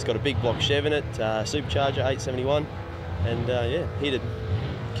 It's got a big block Chev in it, supercharger 871, and yeah, here to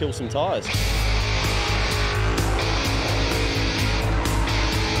kill some tyres.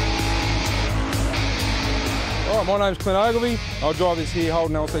 Alright, my name's Clint Ogilvie. I'll drive this here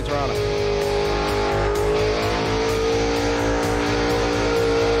Holden LC Tirana.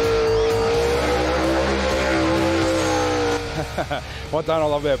 What don't I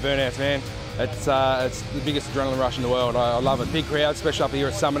love about burnouts, man? It's the biggest adrenaline rush in the world. I love it. Big crowd, especially up here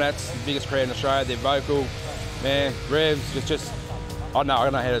at Summernats, the biggest crowd in Australia. They're vocal, man, revs, just I don't know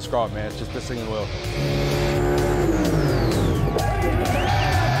how to describe it, man. It's just the best thing in the world.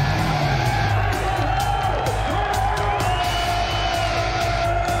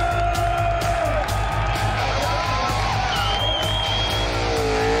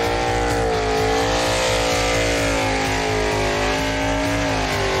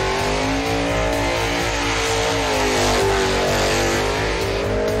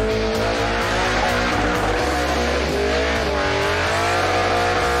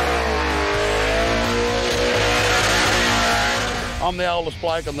 I'm the oldest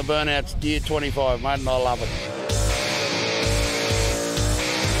bloke on the Burnouts, year 25, mate, and I love it.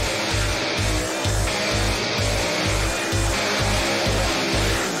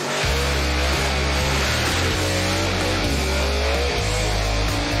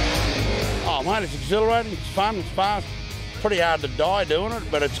 Oh, mate, it's exhilarating, it's fun, it's fast. Pretty hard to die doing it,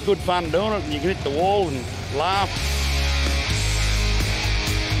 but it's good fun doing it, and you can hit the wall and laugh.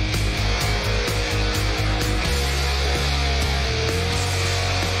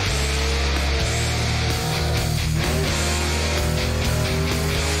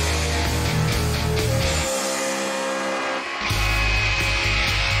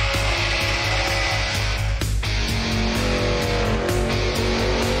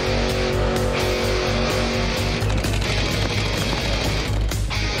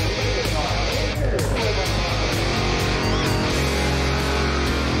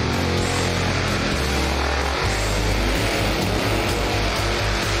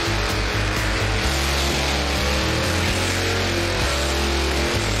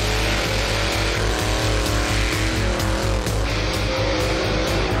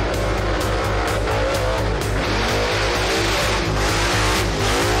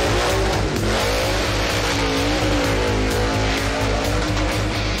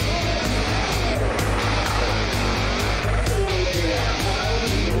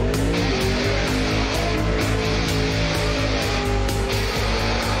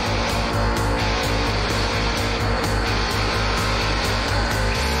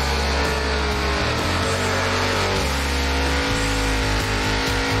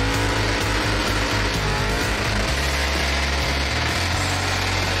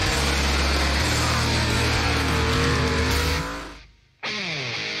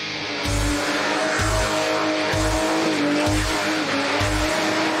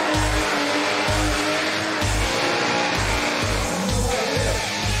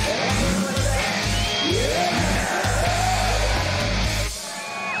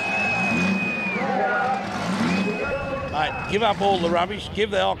 Give up all the rubbish,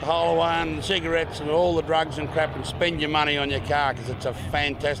 give the alcohol away and the cigarettes and all the drugs and crap and spend your money on your car because it's a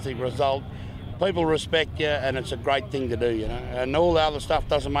fantastic result. People respect you and it's a great thing to do, you know. And all the other stuff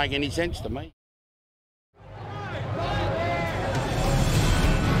doesn't make any sense to me.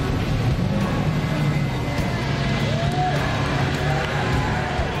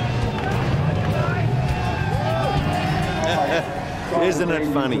 Isn't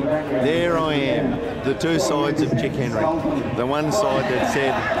it funny? There I am, the two sides of Chick Henry. The one side that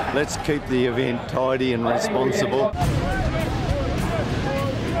said, let's keep the event tidy and responsible.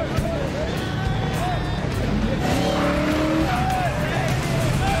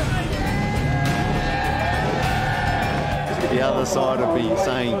 The other side will be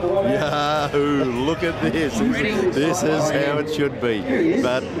saying, yahoo, look at this. This is how it should be.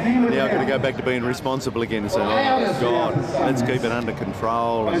 But now I've got to go back to being responsible again and say, oh God, let's keep it under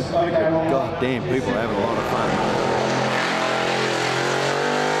control. And God damn, people are having a lot of fun.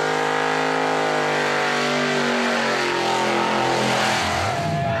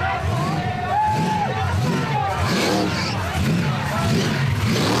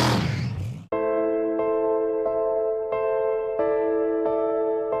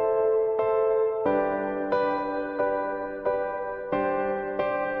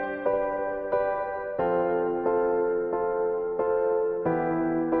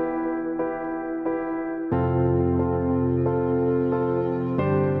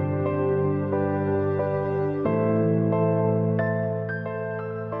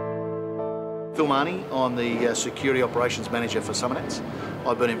 I'm the Security Operations Manager for Summernats.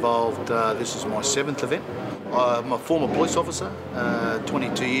 I've been involved, this is my 7th event. I'm a former police officer,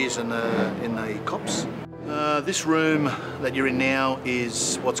 22 years in the cops. This room that you're in now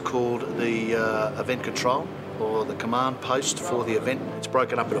is what's called the event control, or the command post for the event. It's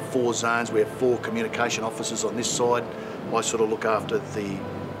broken up into 4 zones. We have 4 communication officers on this side. I sort of look after the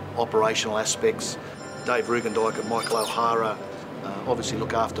operational aspects. Dave Rugendijk and Michael O'Hara obviously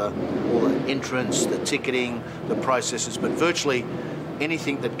look after all the entrance, the ticketing, the processes, but virtually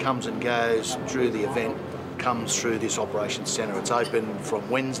anything that comes and goes through the event comes through this operations centre. It's open from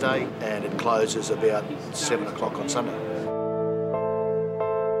Wednesday and it closes about 7 o'clock on Sunday.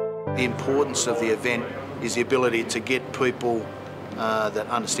 The importance of the event is the ability to get people that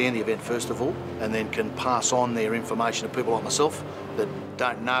understand the event first of all, and then can pass on their information to people like myself that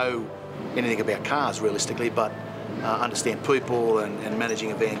don't know anything about cars realistically, but understand people and managing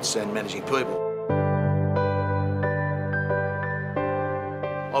events and managing people.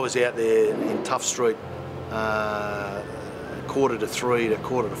 I was out there in Tough Street 3:15 to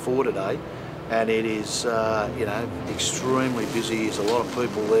 4:45 today, and it is extremely busy. There's a lot of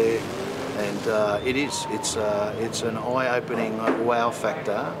people there, and it's an eye-opening wow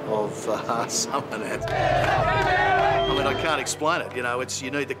factor of Summernats. I mean, I can't explain it.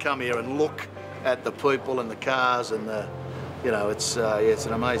 You need to come here and look at the people and the cars, and it's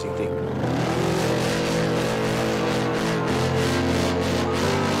an amazing thing.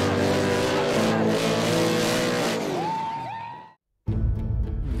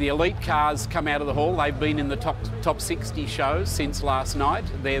 The elite cars come out of the hall. They've been in the top 60 shows since last night.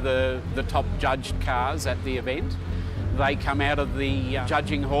 They're the top judged cars at the event. They come out of the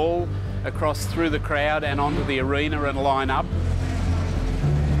judging hall, across through the crowd and onto the arena and line up.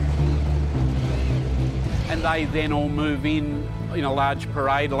 And they then all move in a large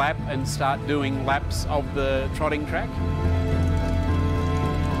parade lap and start doing laps of the trotting track.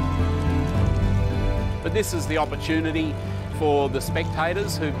 But this is the opportunity for the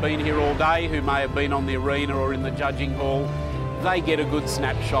spectators who've been here all day, who may have been on the arena or in the judging hall. They get a good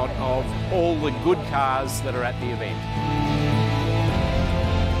snapshot of all the good cars that are at the event.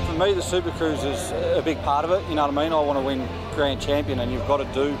 For me, the Super Cruise is a big part of it, you know what I mean? I want to win Grand Champion, and you've got to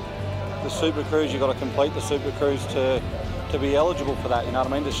do the Super Cruise, you've got to complete the Super Cruise to be eligible for that, you know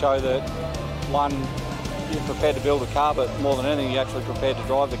what I mean? To show that, one, you're prepared to build a car, but more than anything, you're actually prepared to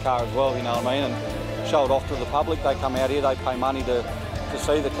drive the car as well, you know what I mean? And show it off to the public. They come out here, they pay money to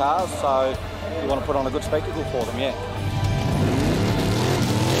see the cars, so you want to put on a good spectacle for them, yeah.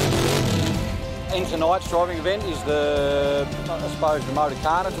 And tonight's driving event is I suppose, the motor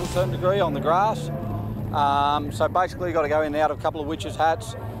carnage to a certain degree on the grass. So basically you've got to go in and out of a couple of witches'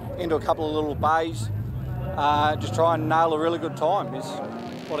 hats, into a couple of little bays, just try and nail a really good time is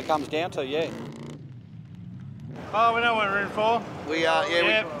what it comes down to, yeah. Oh, we know what we're in for. We are,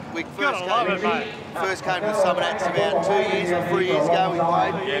 yeah. We first came to the Summernats about 2 years or 3 years ago. We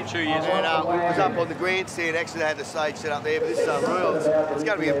played. Yeah, 2 years. And we was up on the grandstand. Actually, they had the stage set up there, but this is unreal. It's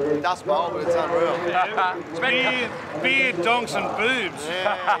going to be a dust bowl, but it's unreal. Yeah. Beer, donks, and boobs.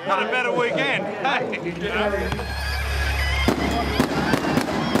 Yeah. What a better weekend. Hey.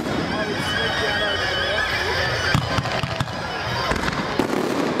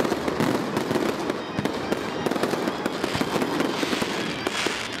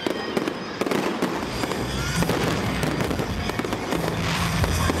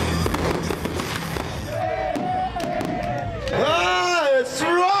 It's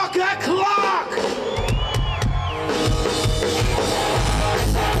rock o'clock!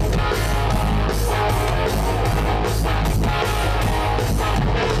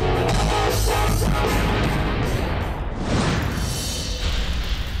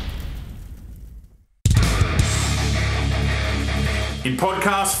 In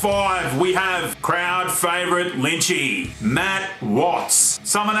podcast 5, we have crowd favourite Lynchy, Matt Watts,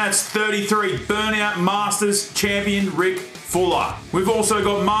 Summernats 33 Burnout Masters champion Rick Fuller. We've also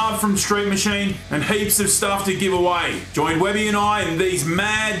got Marv from Street Machine and heaps of stuff to give away. Join Webby and I and these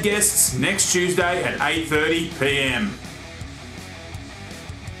mad guests next Tuesday at 8:30 p.m.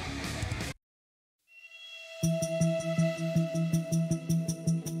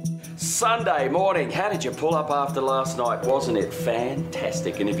 Sunday morning, how did you pull up after last night? Wasn't it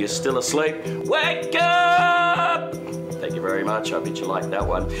fantastic? And if you're still asleep, wake up! Thank you very much. I bet you like that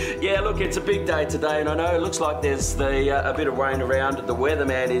one. Yeah, look, it's a big day today, and I know it looks like there's a bit of rain around. The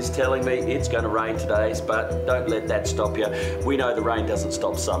weatherman is telling me it's going to rain today, but don't let that stop you. We know the rain doesn't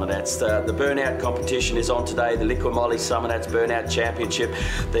stop Summernats. The burnout competition is on today, the Liquimolli Summernats Burnout Championship,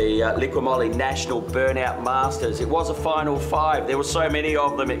 the Liquimolli National Burnout Masters. It was a final 5. There were so many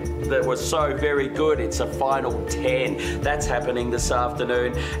of them that were so very good. It's a final 10. That's happening this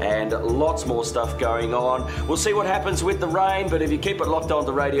afternoon, and lots more stuff going on. We'll see what happens with the rain, but if you keep it locked on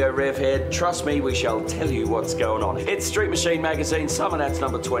to Radio Rev Head, trust me, we shall tell you what's going on. It's Street Machine Magazine, Summernats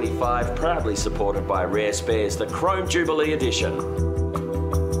number 25, proudly supported by Rare Spares, the Chrome Jubilee Edition.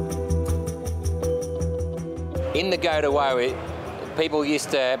 In the go-to-way People used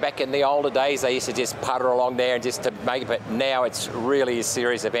to, back in the older days, they used to just putter along there and just to make it, but now it's really a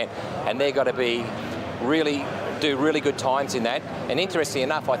serious event, and they've got to be do really good times in that. And interestingly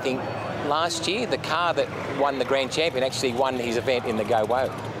enough, I think last year the car that won the Grand Champion actually won his event in the Go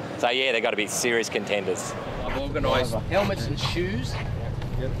Woe. So yeah, they've got to be serious contenders. I've organised helmets and shoes.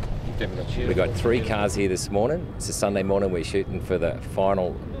 We've got 3 cars here this morning. It's a Sunday morning. We're shooting for the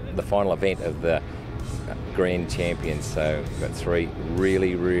final event of the Grand Champions. So we've got 3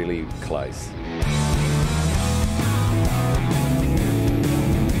 really, really close.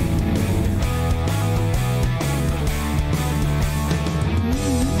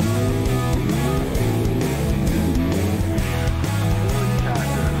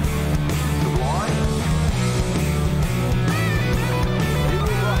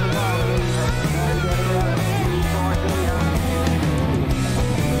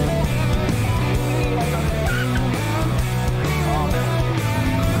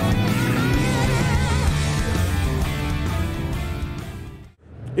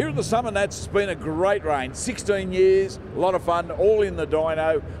 Here at the Summernats, it's been a great reign. 16 years, a lot of fun, all in the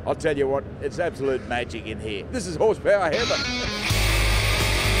dyno. I'll tell you what, it's absolute magic in here. This is horsepower heaven.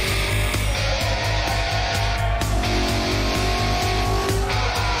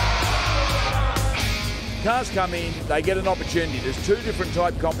 Cars come in, they get an opportunity. There's 2 different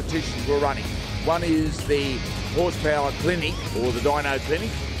type competitions we're running. One is the horsepower clinic, or the dyno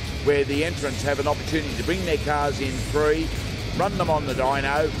clinic, where the entrants have an opportunity to bring their cars in free, run them on the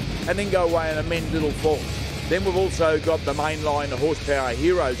dyno, and then go away and amend little faults. Then we've also got the mainline Horsepower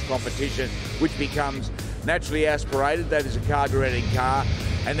Heroes competition, which becomes naturally aspirated. That is a carburetting car.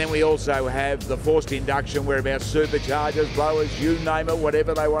 And then we also have the forced induction, where about superchargers, blowers, you name it,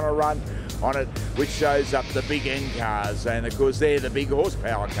 whatever they want to run on it, which shows up the big end cars. And of course, they're the big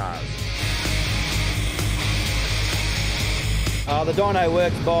horsepower cars. The dyno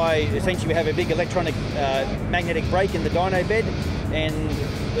works by, essentially we have a big electronic magnetic brake in the dyno bed, and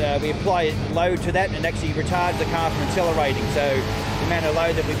we apply load to that and actually retards the car from accelerating. So the amount of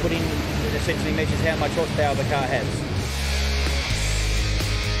load that we put in essentially measures how much horsepower the car has.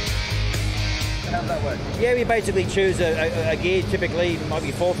 How does that work? Yeah, we basically choose a gear, typically it might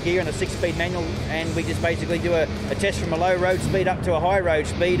be 4th gear and a 6-speed manual, and we just basically do a test from a low road speed up to a high road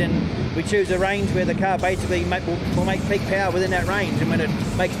speed, and we choose a range where the car basically will make peak power within that range, and when it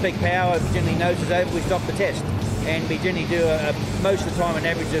makes peak power, it generally noses over, we stop the test. And we generally do most of the time an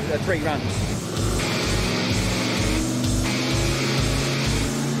average of 3 runs.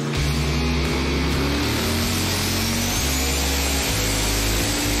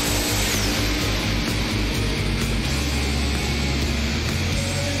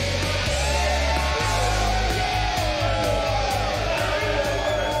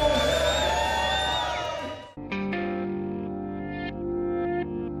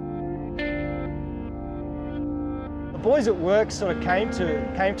 The boys at work sort of came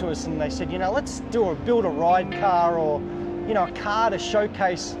to us and they said, you know, let's build a ride car, or, you know, a car to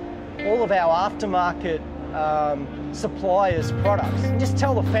showcase all of our aftermarket suppliers' products, and just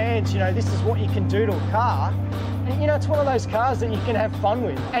tell the fans, you know, this is what you can do to a car. And, you know, it's one of those cars that you can have fun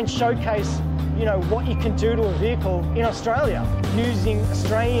with and showcase, you know, what you can do to a vehicle in Australia using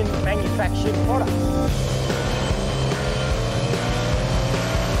Australian manufactured products.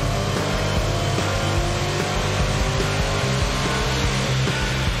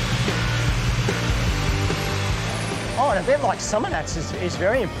 An event like Summernats is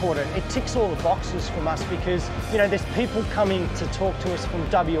very important. It ticks all the boxes from us because, you know, there's people coming to talk to us from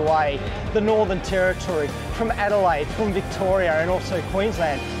WA, the Northern Territory, from Adelaide, from Victoria, and also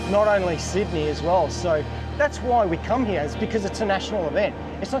Queensland, not only Sydney as well. So that's why we come here, is because it's a national event.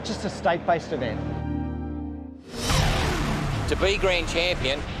 It's not just a state-based event. To be Grand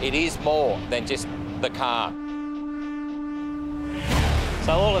Champion, it is more than just the car.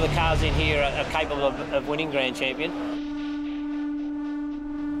 So all of the cars in here are capable of winning Grand Champion.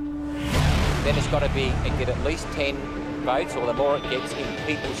 Then it's got to be and get at least 10 votes, or the more it gets in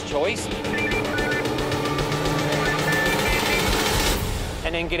people's choice.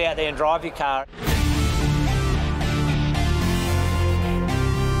 And then get out there and drive your car.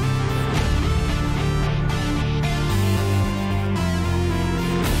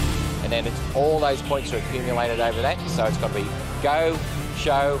 And then it's all those points are accumulated over that, so it's got to be go,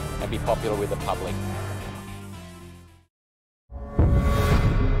 show, and be popular with the public.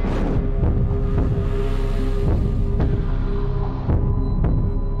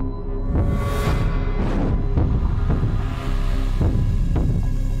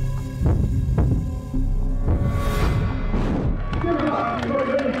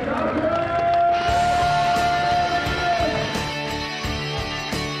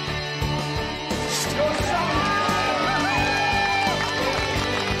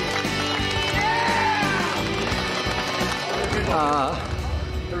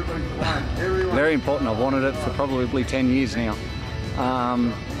 Very important. I've wanted it for probably 10 years now.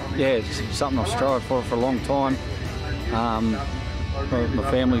 Yeah, it's something I've strived for a long time. My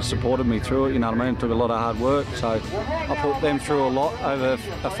family supported me through it, you know what I mean? It took a lot of hard work, so I put them through a lot over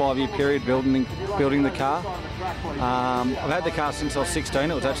a 5-year period building the car. I've had the car since I was 16.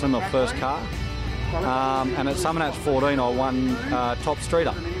 It was actually my first car. And at Summernats 14 I won top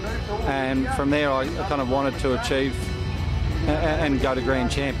streeter, and from there I kind of wanted to achieve and go to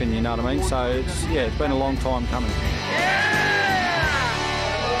grand champion, you know what I mean? So it's been a long time coming.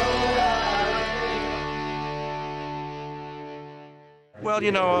 Well,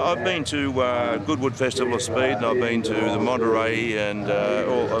 you know, I've been to Goodwood Festival of Speed, and I've been to the Monterey and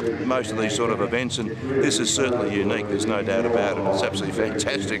most of these sort of events, and this is certainly unique, there's no doubt about it. It's absolutely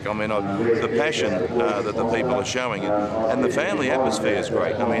fantastic. I mean, the passion that the people are showing, and the family atmosphere is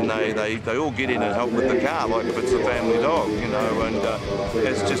great. I mean, they all get in and help with the car, like if it's the family dog, you know, and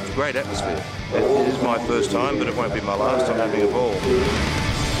it's just a great atmosphere. It is my first time, but it won't be my last. I'm having a ball.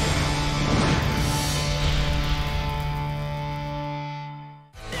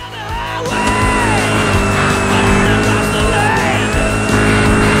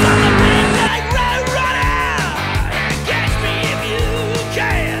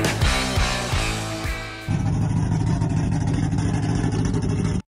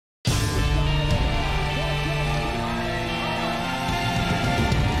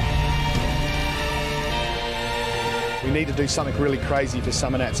 We need to do something really crazy for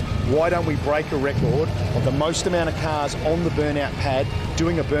Summernats. Why don't we break a record of the most amount of cars on the burnout pad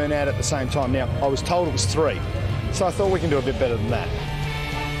doing a burnout at the same time? Now, I was told it was 3, so I thought we can do a bit better than that.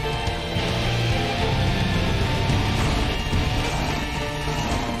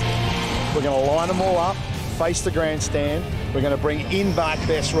 We're going to line them all up, face the grandstand. We're going to bring in Bark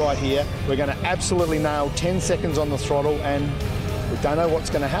Best right here. We're going to absolutely nail 10 seconds on the throttle, and we don't know what's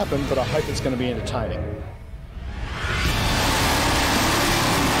going to happen, but I hope it's going to be entertaining.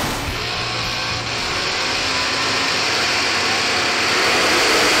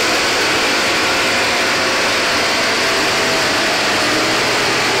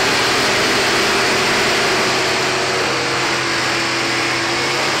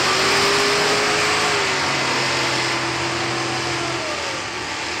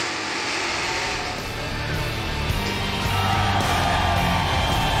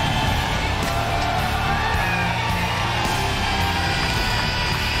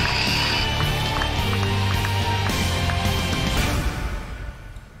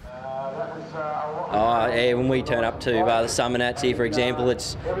 When we turn up to the Summernats here, for example,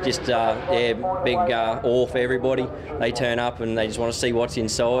 it's just big awe for everybody. They turn up and they just want to see what's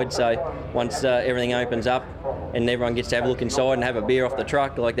inside. So once everything opens up and everyone gets to have a look inside and have a beer off the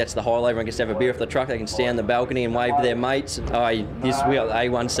truck, like that's the highlight. Everyone gets to have a beer off the truck. They can stand on the balcony and wave to their mates. We got the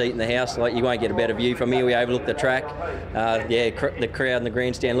A1 seat in the house. Like you won't get a better view from here. We overlook the track. The crowd in the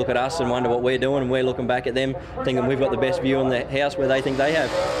grandstand look at us and wonder what we're doing, and we're looking back at them, thinking we've got the best view on the house where they think they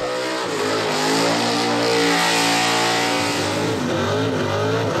have.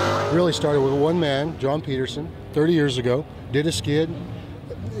 Really started with one man, John Peterson, 30 years ago, did a skid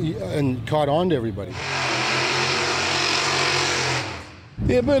and caught on to everybody.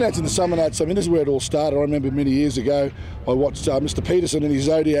 Yeah, burnouts in the Summernats, I mean, this is where it all started. I remember many years ago, I watched Mr. Peterson in his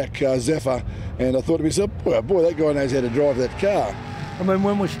Zodiac Zephyr, and I thought to myself, boy, that guy knows how to drive that car. I mean,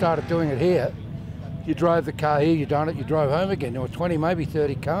 when we started doing it here, you drove the car here, you done it, you drove home again. There were 20, maybe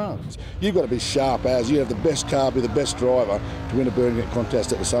 30 cars. You've got to be sharp as. You have the best car, be the best driver to win a burnout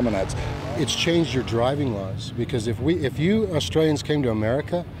contest at the Summernats. It's changed your driving laws, because if you Australians came to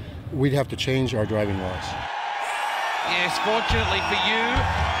America, we'd have to change our driving laws. Yes, fortunately for you,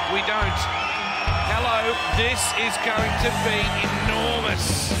 we don't. Hello, this is going to be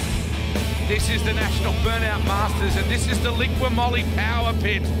enormous. This is the National Burnout Masters, and this is the Liqui Power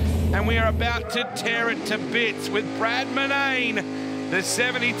Pit. And we are about to tear it to bits with Brad Murnane, the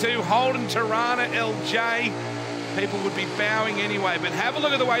 72 Holden Tirana LJ. People would be bowing anyway, but have a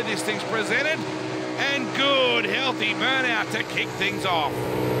look at the way this thing's presented. And good, healthy burnout to kick things off.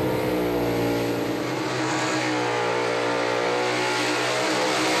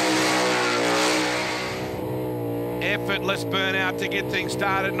 Effortless burnout to get things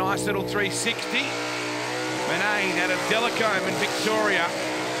started. Nice little 360. Murnane out of Delacombe in Victoria.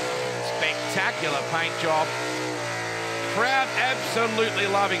 Spectacular paint job. Crowd absolutely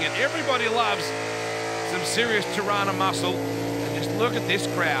loving it. Everybody loves some serious Tirana muscle. And just look at this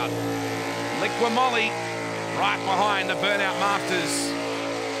crowd. Liqui right behind the Burnout Masters.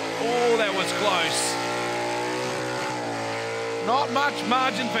 Oh, that was close. Not much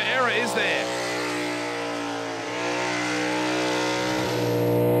margin for error, is there?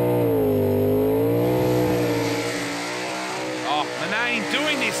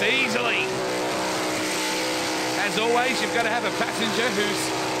 always, you've got to have a passenger who's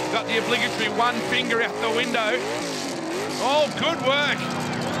got the obligatory one finger out the window. Oh, good work.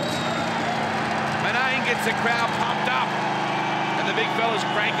 Manane gets the crowd pumped up. And the big fella's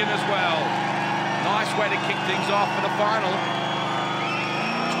cranking as well. Nice way to kick things off for the final.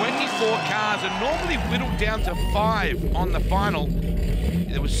 24 cars are normally whittled down to 5 on the final.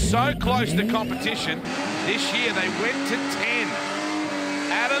 It was so close to competition. This year they went to 10.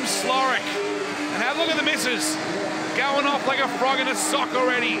 Adam Sloric. And have a look at the misses. Going off like a frog in a sock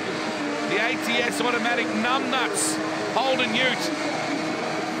already. The ATS automatic numbnuts. Holden Ute.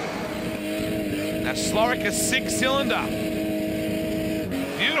 Now Sloric, a 6-cylinder.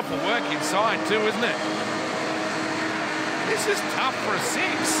 Beautiful work inside too, isn't it? This is tough for a 6.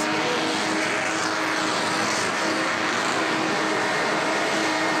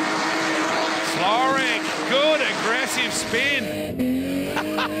 Sloric, good aggressive spin.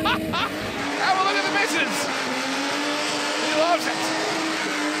 Have a look at the misses. He loves it.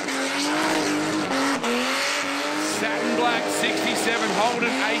 Satin Black 67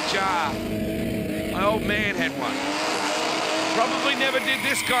 Holden HR. My old man had one. Probably never did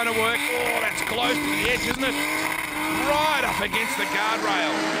this kind of work. Oh, that's close to the edge, isn't it? Right up against the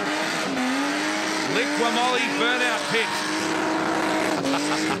guardrail. Liquamolly burnout pit.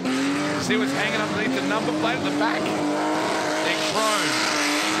 See what's hanging underneath the number plate at the back? They're chrome.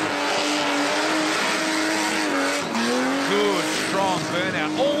 Good, strong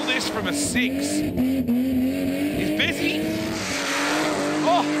burnout. All this from a 6. He's busy.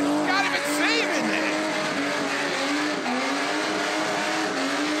 Oh, can't even see him in there.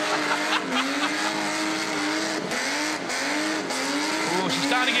 Oh, she's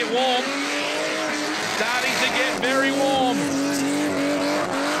starting to get warm. Starting to get very warm.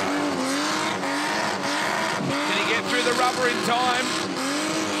 Can he get through the rubber in time?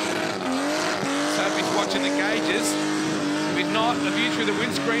 So if he's watching the gauges. If he's not, the view through the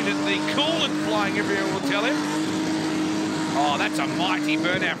windscreen and the coolant flying everywhere will tell him. Oh, that's a mighty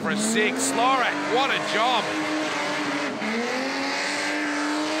burnout for a 6. Sloric, what a job.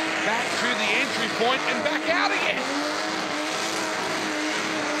 Back through the entry point and back out again.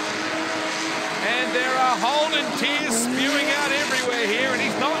 And there are Holden tears spewing out everywhere here, and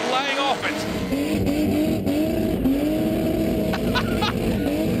he's not laying off it.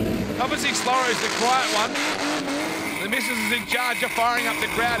 Obviously, Sloric's the quiet one. The missus is in charge of firing up the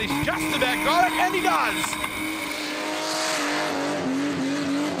crowd. He's just about got it, and he does.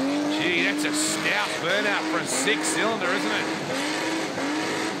 Gee, that's a stout burnout for a 6-cylinder, isn't it?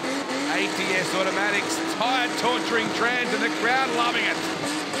 ATS automatics, tired, torturing trans, and the crowd loving it.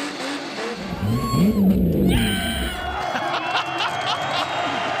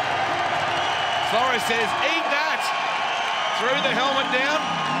 Flores says, eat that. Threw the helmet down.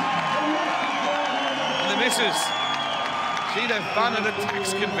 And the missus. She'd have fun at a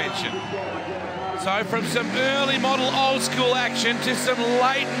tax convention. So from some early model old school action to some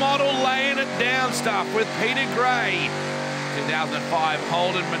late model laying it down stuff with Peter Gray. 2005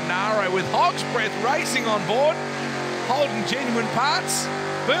 Holden Monaro with Hog's Breath Racing on board. Holden genuine parts.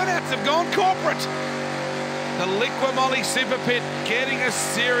 Burnouts have gone corporate. The Liquamolly Super Pit getting a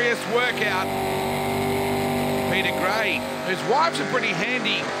serious workout. Peter Gray, whose wife's a pretty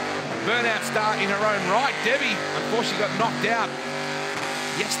handy burnout star in her own right. Debbie, unfortunately, got knocked out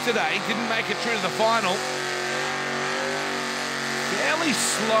yesterday. Didn't make it through to the final. Fairly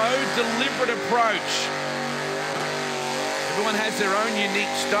slow, deliberate approach. Everyone has their own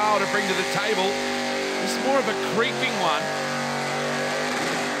unique style to bring to the table. This is more of a creeping one.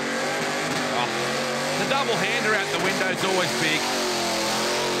 Oh, the double hander out the window is always big.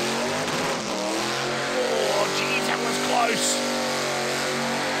 Oh, geez, that was close.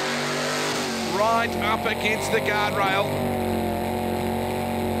 Right up against the guardrail.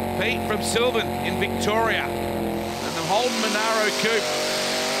 Pete from Sylvan in Victoria. And the Holden Monaro Coupe.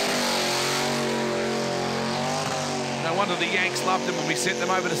 No wonder the Yanks loved them when we sent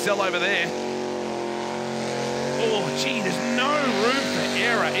them over to sell over there. Oh, gee, there's no room for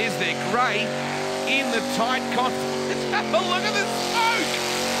error, is there? Gray in the tight confines. Have a look at the smoke!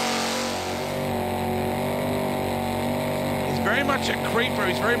 He's very much a creeper.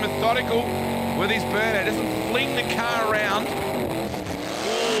 He's very methodical with his burnout. Doesn't fling the car around.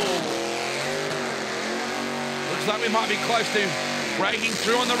 Oh. Looks like we might be close to breaking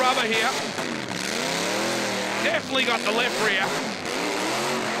through on the rubber here. Definitely got the left rear.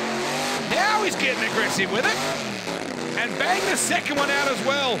 Now he's getting aggressive with it. And bang the second one out as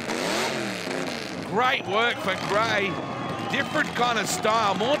well. Great work for Gray. Different kind of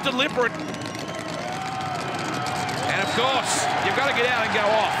style, more deliberate. And of course, you've got to get out and go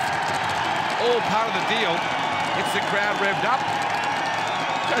off. All part of the deal. Gets the crowd revved up.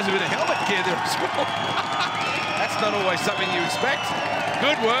 Shows a bit of helmet gear there as well. That's not always something you expect.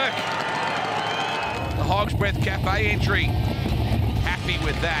 Good work. The Hog's Breath Cafe entry. Happy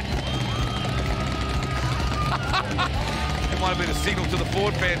with that. It might have been a signal to the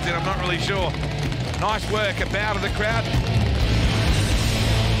Ford fans then, I'm not really sure. Nice work, a bow to the crowd.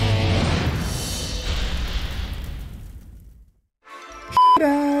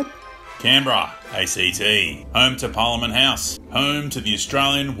 Canberra, ACT, home to Parliament House, home to the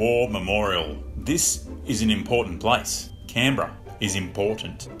Australian War Memorial. This is an important place. Canberra is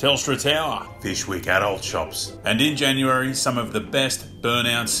important. Telstra Tower, Fishwick adult shops, and in January, some of the best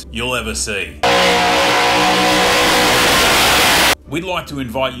burnouts you'll ever see. We'd like to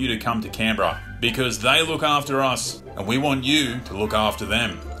invite you to come to Canberra because they look after us and we want you to look after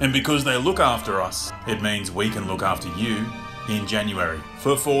them. And because they look after us, it means we can look after you in January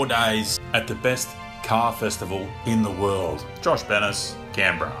for 4 days at the best car festival in the world. Josh Bennis,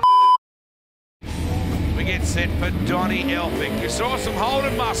 Canberra. We get set for Donnie Elphick. You saw some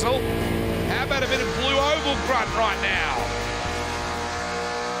Holden muscle. How about a bit of blue oval grunt right now?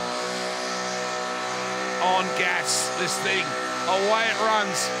 On gas, this thing. Away it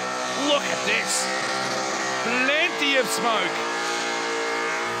runs. Look at this. Plenty of smoke.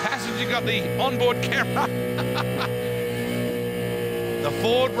 Passenger got the onboard camera. The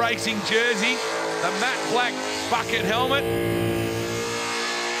Ford racing jersey. The matte black bucket helmet.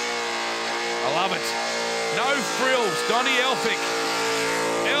 I love it. No frills, Donnie Elphick.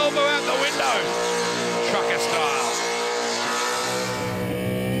 Elbow out the window. Trucker style.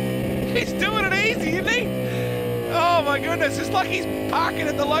 He's doing it easy, isn't he? Oh my goodness, it's like he's parking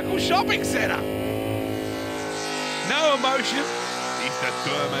at the local shopping centre. No emotion. He's the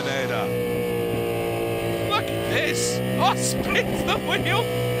Terminator. Look at this. Oh, spins the wheel.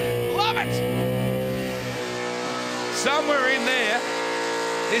 Love it. Somewhere in there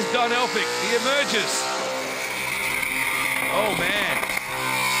is Don Elphick. He emerges. Oh man,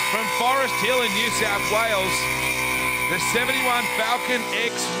 from Forest Hill in New South Wales, the 71 Falcon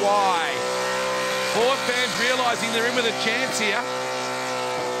XY. Ford fans realising they're in with a chance here.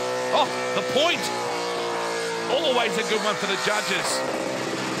 Oh, the point. Always a good one for the judges.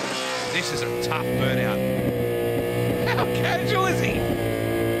 This is a tough burnout. How casual is he?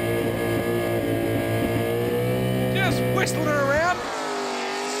 Just whistling it around.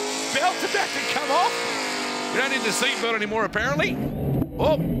 Belt's about to come off. We don't need the seatbelt anymore, apparently.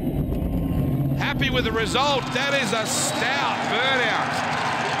 Oh, happy with the result. That is a stout burnout.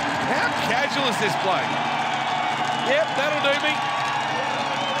 How casual is this bloke? Yep, that'll do me.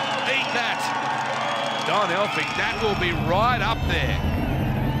 Eat that. Don Elphick, that will be right up there.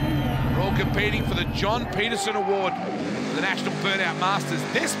 We're all competing for the John Peterson Award for the National Burnout Masters.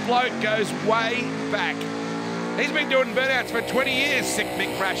 This bloke goes way back. He's been doing burnouts for 20 years, sick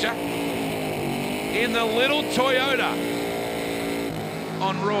Mick Crasher. In the little Toyota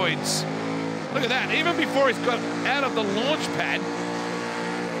on roids. Look at that, even before he's got out of the launch pad,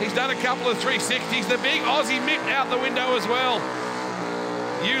 he's done a couple of 360s. The big Aussie Mick out the window as well.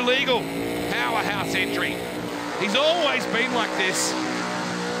 Legal powerhouse entry. He's always been like this.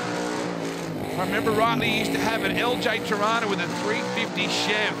 If I remember rightly, he used to have an LJ Tirana with a 350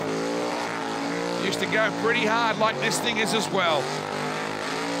 Chev. Used to go pretty hard like this thing is as well.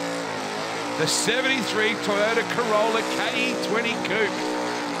 The 73 Toyota Corolla KE20 Coupe.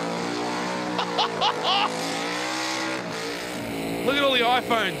 Look at all the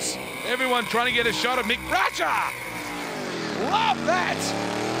iPhones. Everyone trying to get a shot of Mick Crasher. Love that.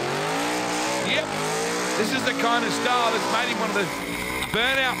 Yep. This is the kind of style that's made him one of the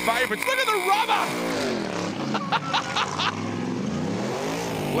burnout favourites. Look at the rubber.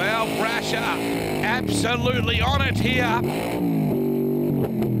 Well, Brasher absolutely on it here.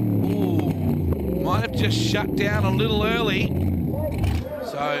 Might have just shut down a little early.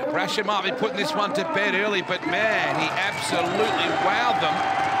 So Brasher might be putting this one to bed early, but man, he absolutely wowed them.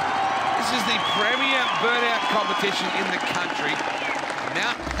 This is the premier burnout competition in the country.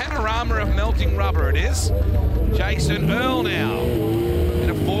 Mount Panorama of melting rubber it is. Jason Earl now in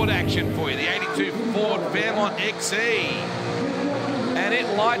a Ford action for you. The 82 Ford Fairmont XE. And it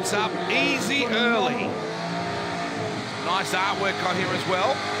lights up easy early. Nice artwork on here as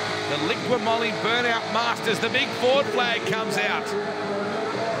well. The Liqua Moly Burnout Masters. The big Ford flag comes out.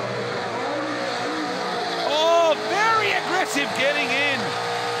 Oh, very aggressive getting in.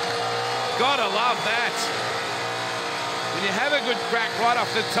 Gotta love that. When you have a good crack right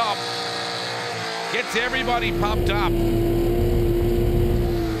off the top, gets everybody pumped up.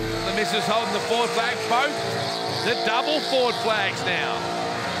 The missus holding the Ford flag, both the double Ford flags now.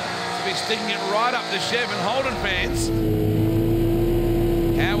 to be sticking it right up the Chev and Holden fans.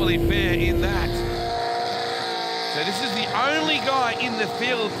 How will he fare in that? So this is the only guy in the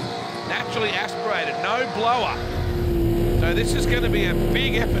field naturally aspirated, no blower. So this is going to be a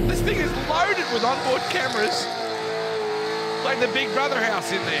big effort. This thing is loaded with onboard cameras. Like the Big Brother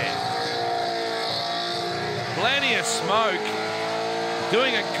house in there. Plenty of smoke.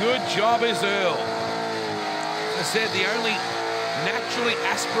 Doing a good job is Earl. As I said, the only naturally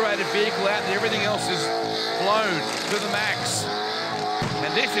aspirated vehicle out there, everything else is blown to the max.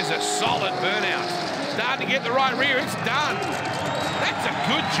 And this is a solid burnout. Starting to get the right rear, it's done. That's a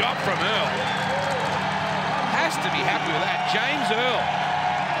good job from Earl. Has to be happy with that. James Earl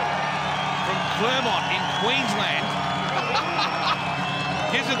from Clermont in Queensland.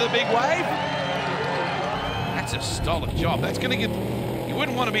 Gives it the big wave. That's a solid job. That's going to give... You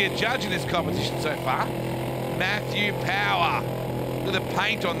wouldn't want to be a judge in this competition so far. Matthew Power. Look at the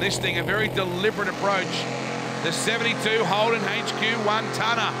paint on this thing. A very deliberate approach. The 72 Holden HQ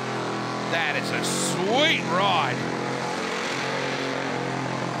 1-tonner. That is a sweet ride.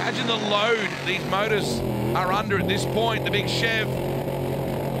 Imagine the load these motors are under at this point. The big Chev.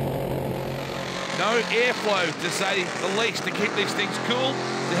 No airflow, to say the least, to keep these things cool,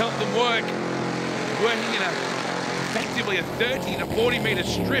 to help them work. Working in effectively a 30 to 40 metre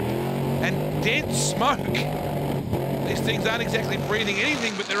strip and dense smoke. These things aren't exactly breathing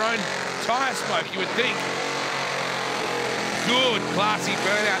anything but their own tyre smoke, you would think. Good, classy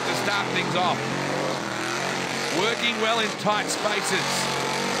burnout to start things off. Working well in tight spaces.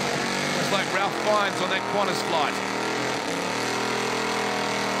 Just like Ralph Fiennes on that Qantas flight.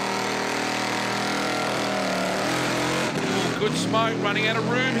 Ooh, good smoke, running out of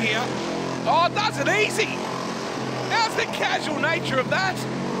room here. Oh, it does it easy. How's the casual nature of that?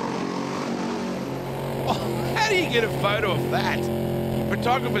 Oh, how do you get a photo of that?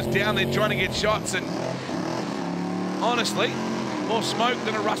 Photographer's down there trying to get shots, and honestly, more smoke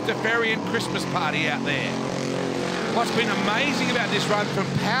than a Rastafarian Christmas party out there. What's been amazing about this run from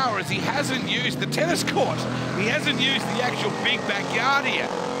Power is he hasn't used the tennis court. He hasn't used the actual big backyard here.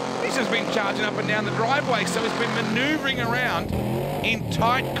 He's just been charging up and down the driveway, so he's been manoeuvring around in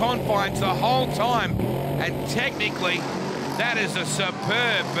tight confines the whole time. And technically, that is a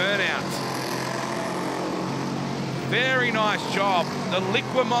superb burnout. Very nice job. The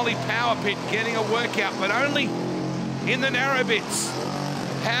Liqui-Moly Power Pit getting a workout, but only in the narrow bits.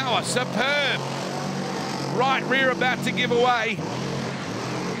 Power, superb. Right rear about to give away.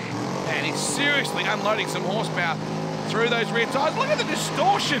 And he's seriously unloading some horsepower through those rear tyres. Look at the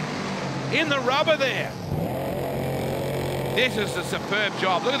distortion in the rubber there. This is a superb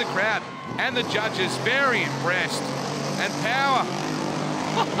job. Look at the crowd and the judges, very impressed. And Power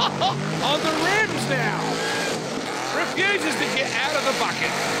on the rims now. Refuses to get out of the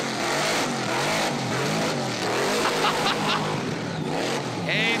bucket.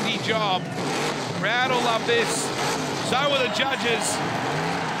 Handy job. Crowd will love this. So will the judges.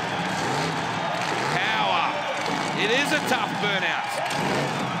 Power. It is a tough burnout.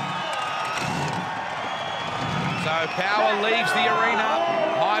 So Power leaves the arena.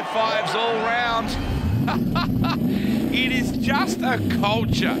 High fives all round. It is just a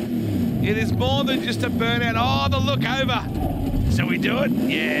culture. It is more than just a burnout. Oh, the look over. So we do it?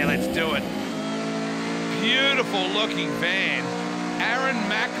 Yeah, let's do it. Beautiful looking van. Aaron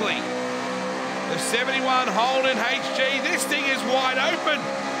Mackley. The 71 Holden HG. This thing is wide open.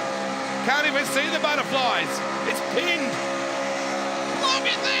 Can't even see the butterflies. It's pinned. Look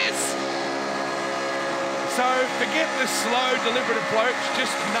at this. So forget the slow, deliberate approach.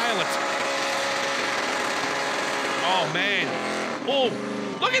 Just nail it. Oh, man. Oh,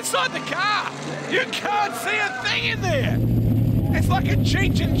 look inside the car. You can't see a thing in there. It's like a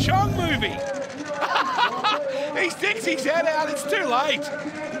Cheech and Chong movie. He sticks his head out. It's too late.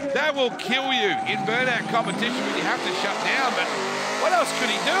 That will kill you in burnout competition when you have to shut down. But what else could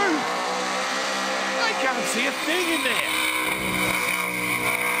he do? I can't see a thing in there.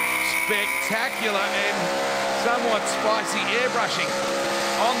 Spectacular and somewhat spicy airbrushing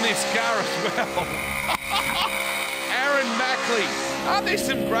on this car as well. Aaron Mackley. Aren't there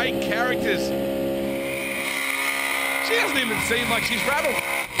some great characters? She doesn't even seem like she's rattled.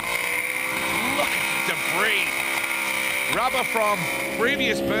 Look at the debris. Rubber from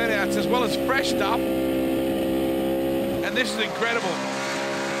previous burnouts as well as fresh stuff. And this is incredible.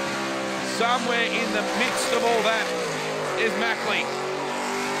 Somewhere in the midst of all that is Mackley.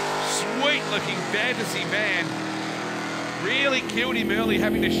 Sweet looking fantasy van. Really killed him early,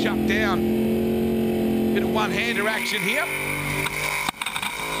 having to shut down. Bit of one-hander action here.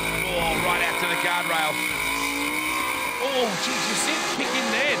 Oh, right out to the guardrail. Oh, geez, you see it kick in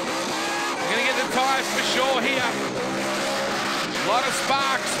there. We're going to get the tyres for sure here. A lot of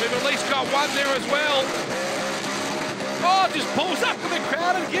sparks. We've at least got one there as well. Oh, just pulls up to the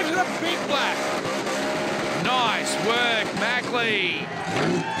crowd and gives it a big black. Nice work, Mackley.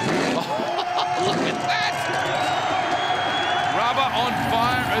 Oh, look at that. Rubber on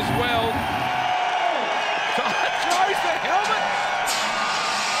fire as well. Throws the helmet.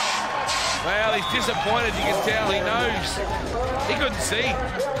 Well, he's disappointed, you can tell. He knows. He couldn't see.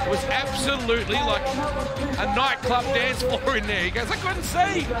 It was absolutely like a nightclub dance floor in there. He goes, I couldn't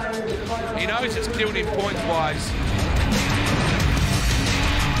see. He knows it's killed him points-wise.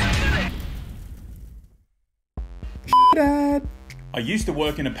 Dad. I used to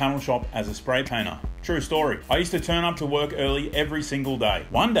work in a panel shop as a spray painter. True story. I used to turn up to work early every single day.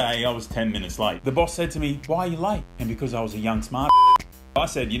 One day I was 10 minutes late. The boss said to me, why are you late? And because I was a young smart I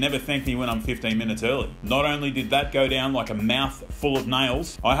said, you never thank me when I'm 15 minutes early. Not only did that go down like a mouth full of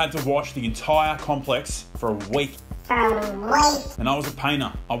nails, I had to wash the entire complex for a week. And I was a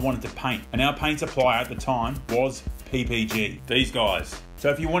painter. I wanted to paint. And our paint supplier at the time was PPG. These guys. So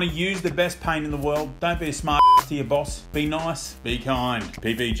if you want to use the best paint in the world, don't be a smart to your boss. Be nice, be kind.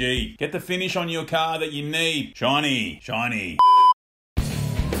 PPG. Get the finish on your car that you need. Shiny, shiny.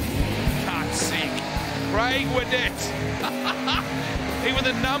 Can't sick. Craig Wedette. Even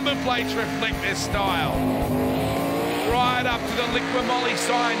the number plates reflect their style. Right up to the Liqui-Moly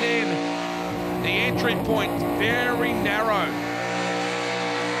sign in. The entry point, very narrow.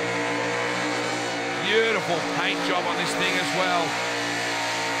 Beautiful paint job on this thing as well.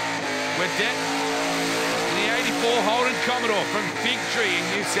 Wedette in the 84 Holden Commodore from Big Tree in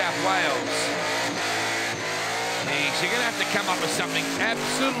New South Wales. You're going to have to come up with something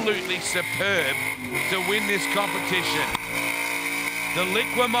absolutely superb to win this competition. The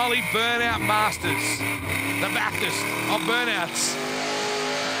Liqui-Moly Burnout Masters, the Baptist of burnouts.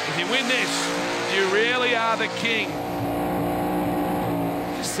 If you win this, you really are the king.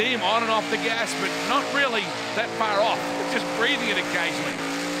 You see him on and off the gas, but not really that far off. Just breathing it occasionally.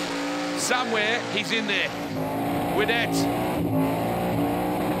 Somewhere he's in there. Wedette.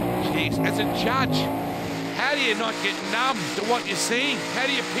 Jeez, as a judge, how do you not get numb to what you're seeing? How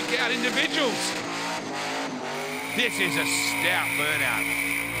do you pick out individuals? This is a stout burnout.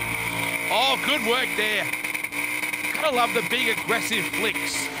 Oh, good work there. Gotta love the big aggressive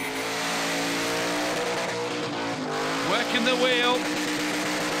flicks. Working the wheel.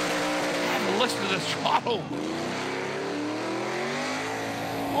 And listen to the throttle.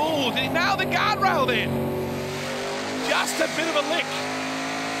 Oh, did he nail the guardrail then? Just a bit of a lick.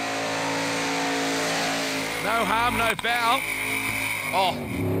 No harm, no foul.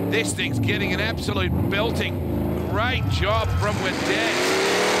 Oh, this thing's getting an absolute belting. Great job from Wedette.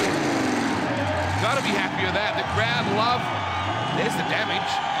 Got to be happy with that. The crowd love. There's the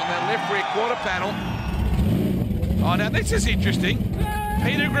damage on that left rear quarter panel. Oh, now this is interesting.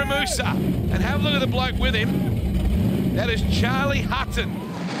 Peter Gramusa. And have a look at the bloke with him. That is Charlie Hutton,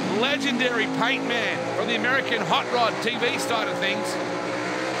 legendary paint man from the American Hot Rod TV side of things.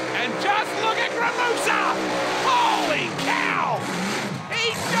 And just look at Gramusa! Holy cow!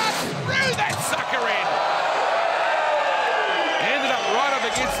 He just threw that sucker in. Ended up right up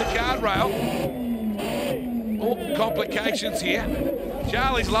against the guardrail. Oh, complications here.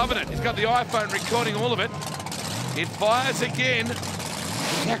 Charlie's loving it. He's got the iPhone recording all of it. It fires again.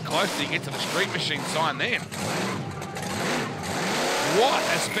 How close do you get to the Street Machine sign then? What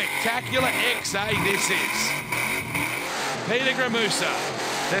a spectacular XA this is. Peter Gramusa,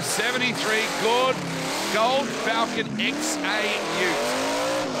 the 73 Gold Falcon XA Ute.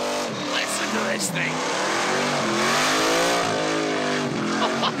 Listen to this thing.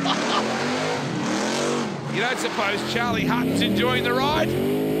 You don't suppose Charlie Hutton's enjoying the ride?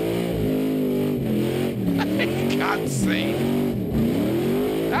 He can't see.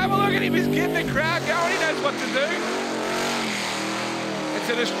 Have a look at him, he's getting the crowd going, he knows what to do. It's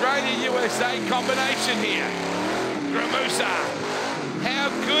an Australia-USA combination here. Gramusa, how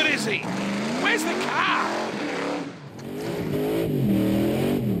good is he? Where's the car?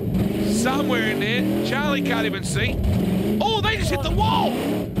 Somewhere in there, Charlie can't even see. Oh, they just hit the wall.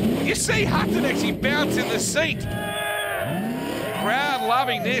 You see Hutton actually bounce in the seat. Crowd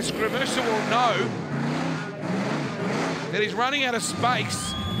loving this. Gramusa will know that he's running out of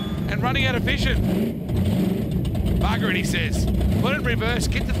space and running out of vision. Bugger it, he says. Put it in reverse,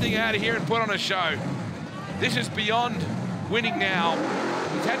 get the thing out of here and put on a show. This is beyond winning now.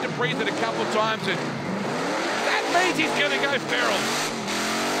 He's had to breathe it a couple of times and that means he's going to go feral.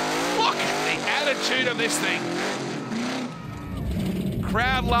 Look at the attitude of this thing.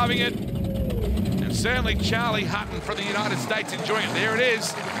 Crowd loving it. And And certainly Charlie Hutton from the United States enjoying it. There it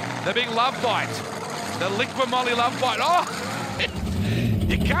is, the big love bite. The Liqua Moly love bite. Oh,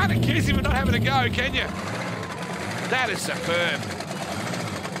 you can't accuse him of not having a go, can you? That is superb.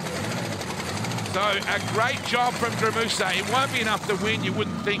 So a great job from Dramusa. It won't be enough to win, you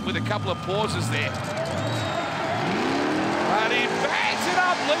wouldn't think, with a couple of pauses there. But he bangs it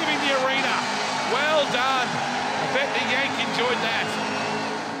up, leaving the arena. Well done. I bet the Yank enjoyed that.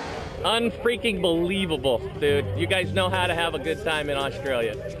 Unfreaking believable, dude. You guys know how to have a good time in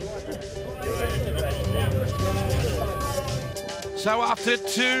Australia. So after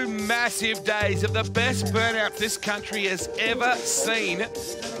 2 massive days of the best burnouts this country has ever seen,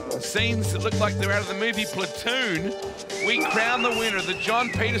 scenes that look like they're out of the movie Platoon, we crown the winner of the John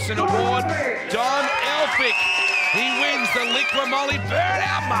Peterson Award, Don Elphick. He wins the Liqua Moly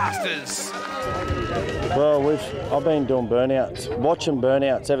Burnout Masters. Well, I've been doing burnouts, watching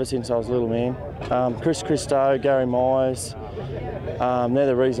burnouts ever since I was a little man. Chris Christo, Gary Myers, they're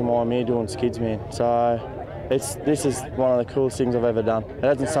the reason why I'm here doing skids, man. So this is one of the coolest things I've ever done. It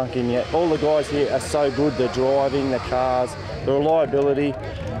hasn't sunk in yet. All the guys here are so good. The driving, the cars, the reliability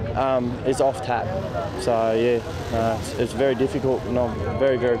is off tap. So yeah, it's very difficult, and I'm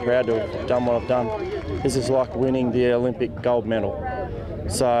very, very proud to have done what I've done. This is like winning the Olympic gold medal.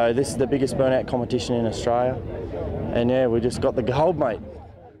 So this is the biggest burnout competition in Australia, and yeah, we just got the gold, mate.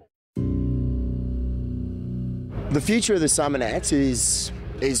 The future of the Summernats is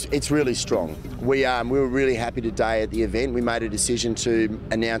really strong. We were really happy today at the event. We made a decision to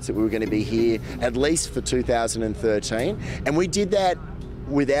announce that we were going to be here at least for 2013, and we did that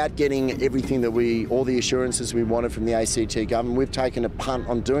without getting everything that all the assurances we wanted from the ACT government. We've taken a punt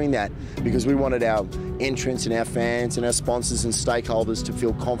on doing that because we wanted our entrants and our fans and our sponsors and stakeholders to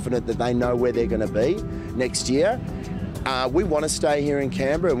feel confident that they know where they're going to be next year. We want to stay here in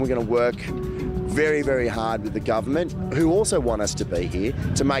Canberra, and we're going to work very, very hard with the government, who also want us to be here,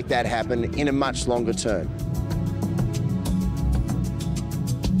 to make that happen in a much longer term.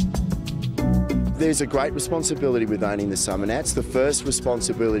 There's a great responsibility with owning the Summernats. The first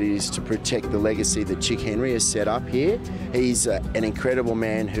responsibility is to protect the legacy that Chick Henry has set up here. He's an incredible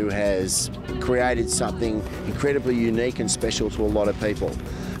man who has created something incredibly unique and special to a lot of people.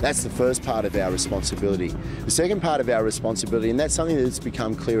 That's the first part of our responsibility. The second part of our responsibility, and that's something that's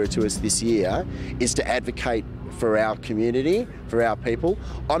become clearer to us this year, is to advocate for our community, for our people.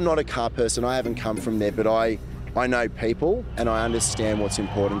 I'm not a car person, I haven't come from there, but I know people and I understand what's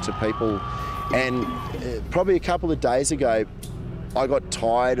important to people. And probably a couple of days ago, I got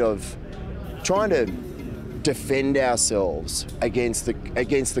tired of trying to defend ourselves against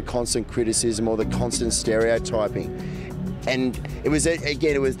the constant criticism or the constant stereotyping. And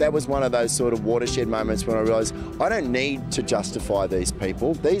that was one of those sort of watershed moments when I realised I don't need to justify these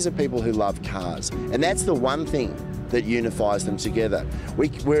people. These are people who love cars, and that's the one thing that unifies them together.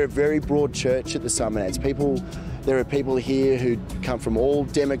 We're a very broad church at the Summernats. There are people here who come from all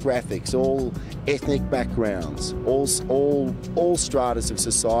demographics, all ethnic backgrounds, all stratas of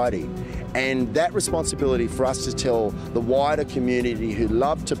society. And that responsibility for us to tell the wider community who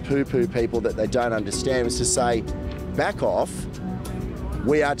love to poo-poo people that they don't understand is to say, back off,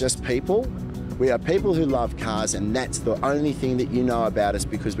 we are just people. We are people who love cars, and that's the only thing that you know about us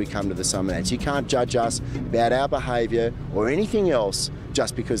because we come to the Summernats. You can't judge us about our behaviour or anything else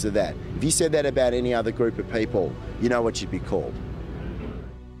just because of that. If you said that about any other group of people, you know what you'd be called.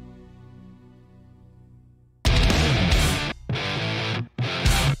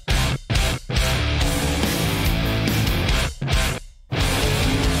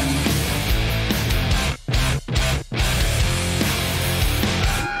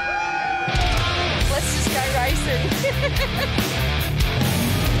 Let's just go racing.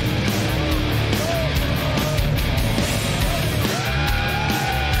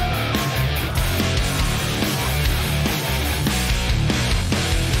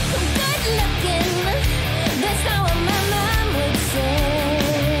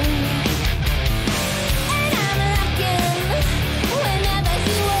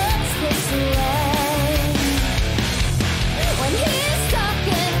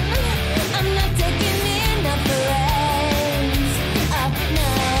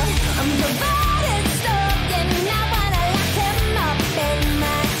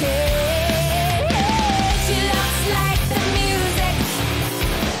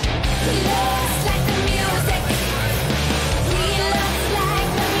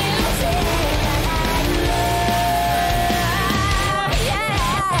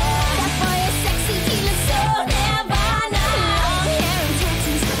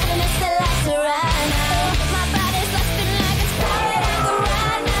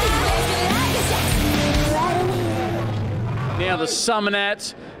 the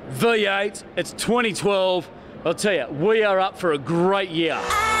Summernats V8. It's 2012. I'll tell you, we are up for a great year.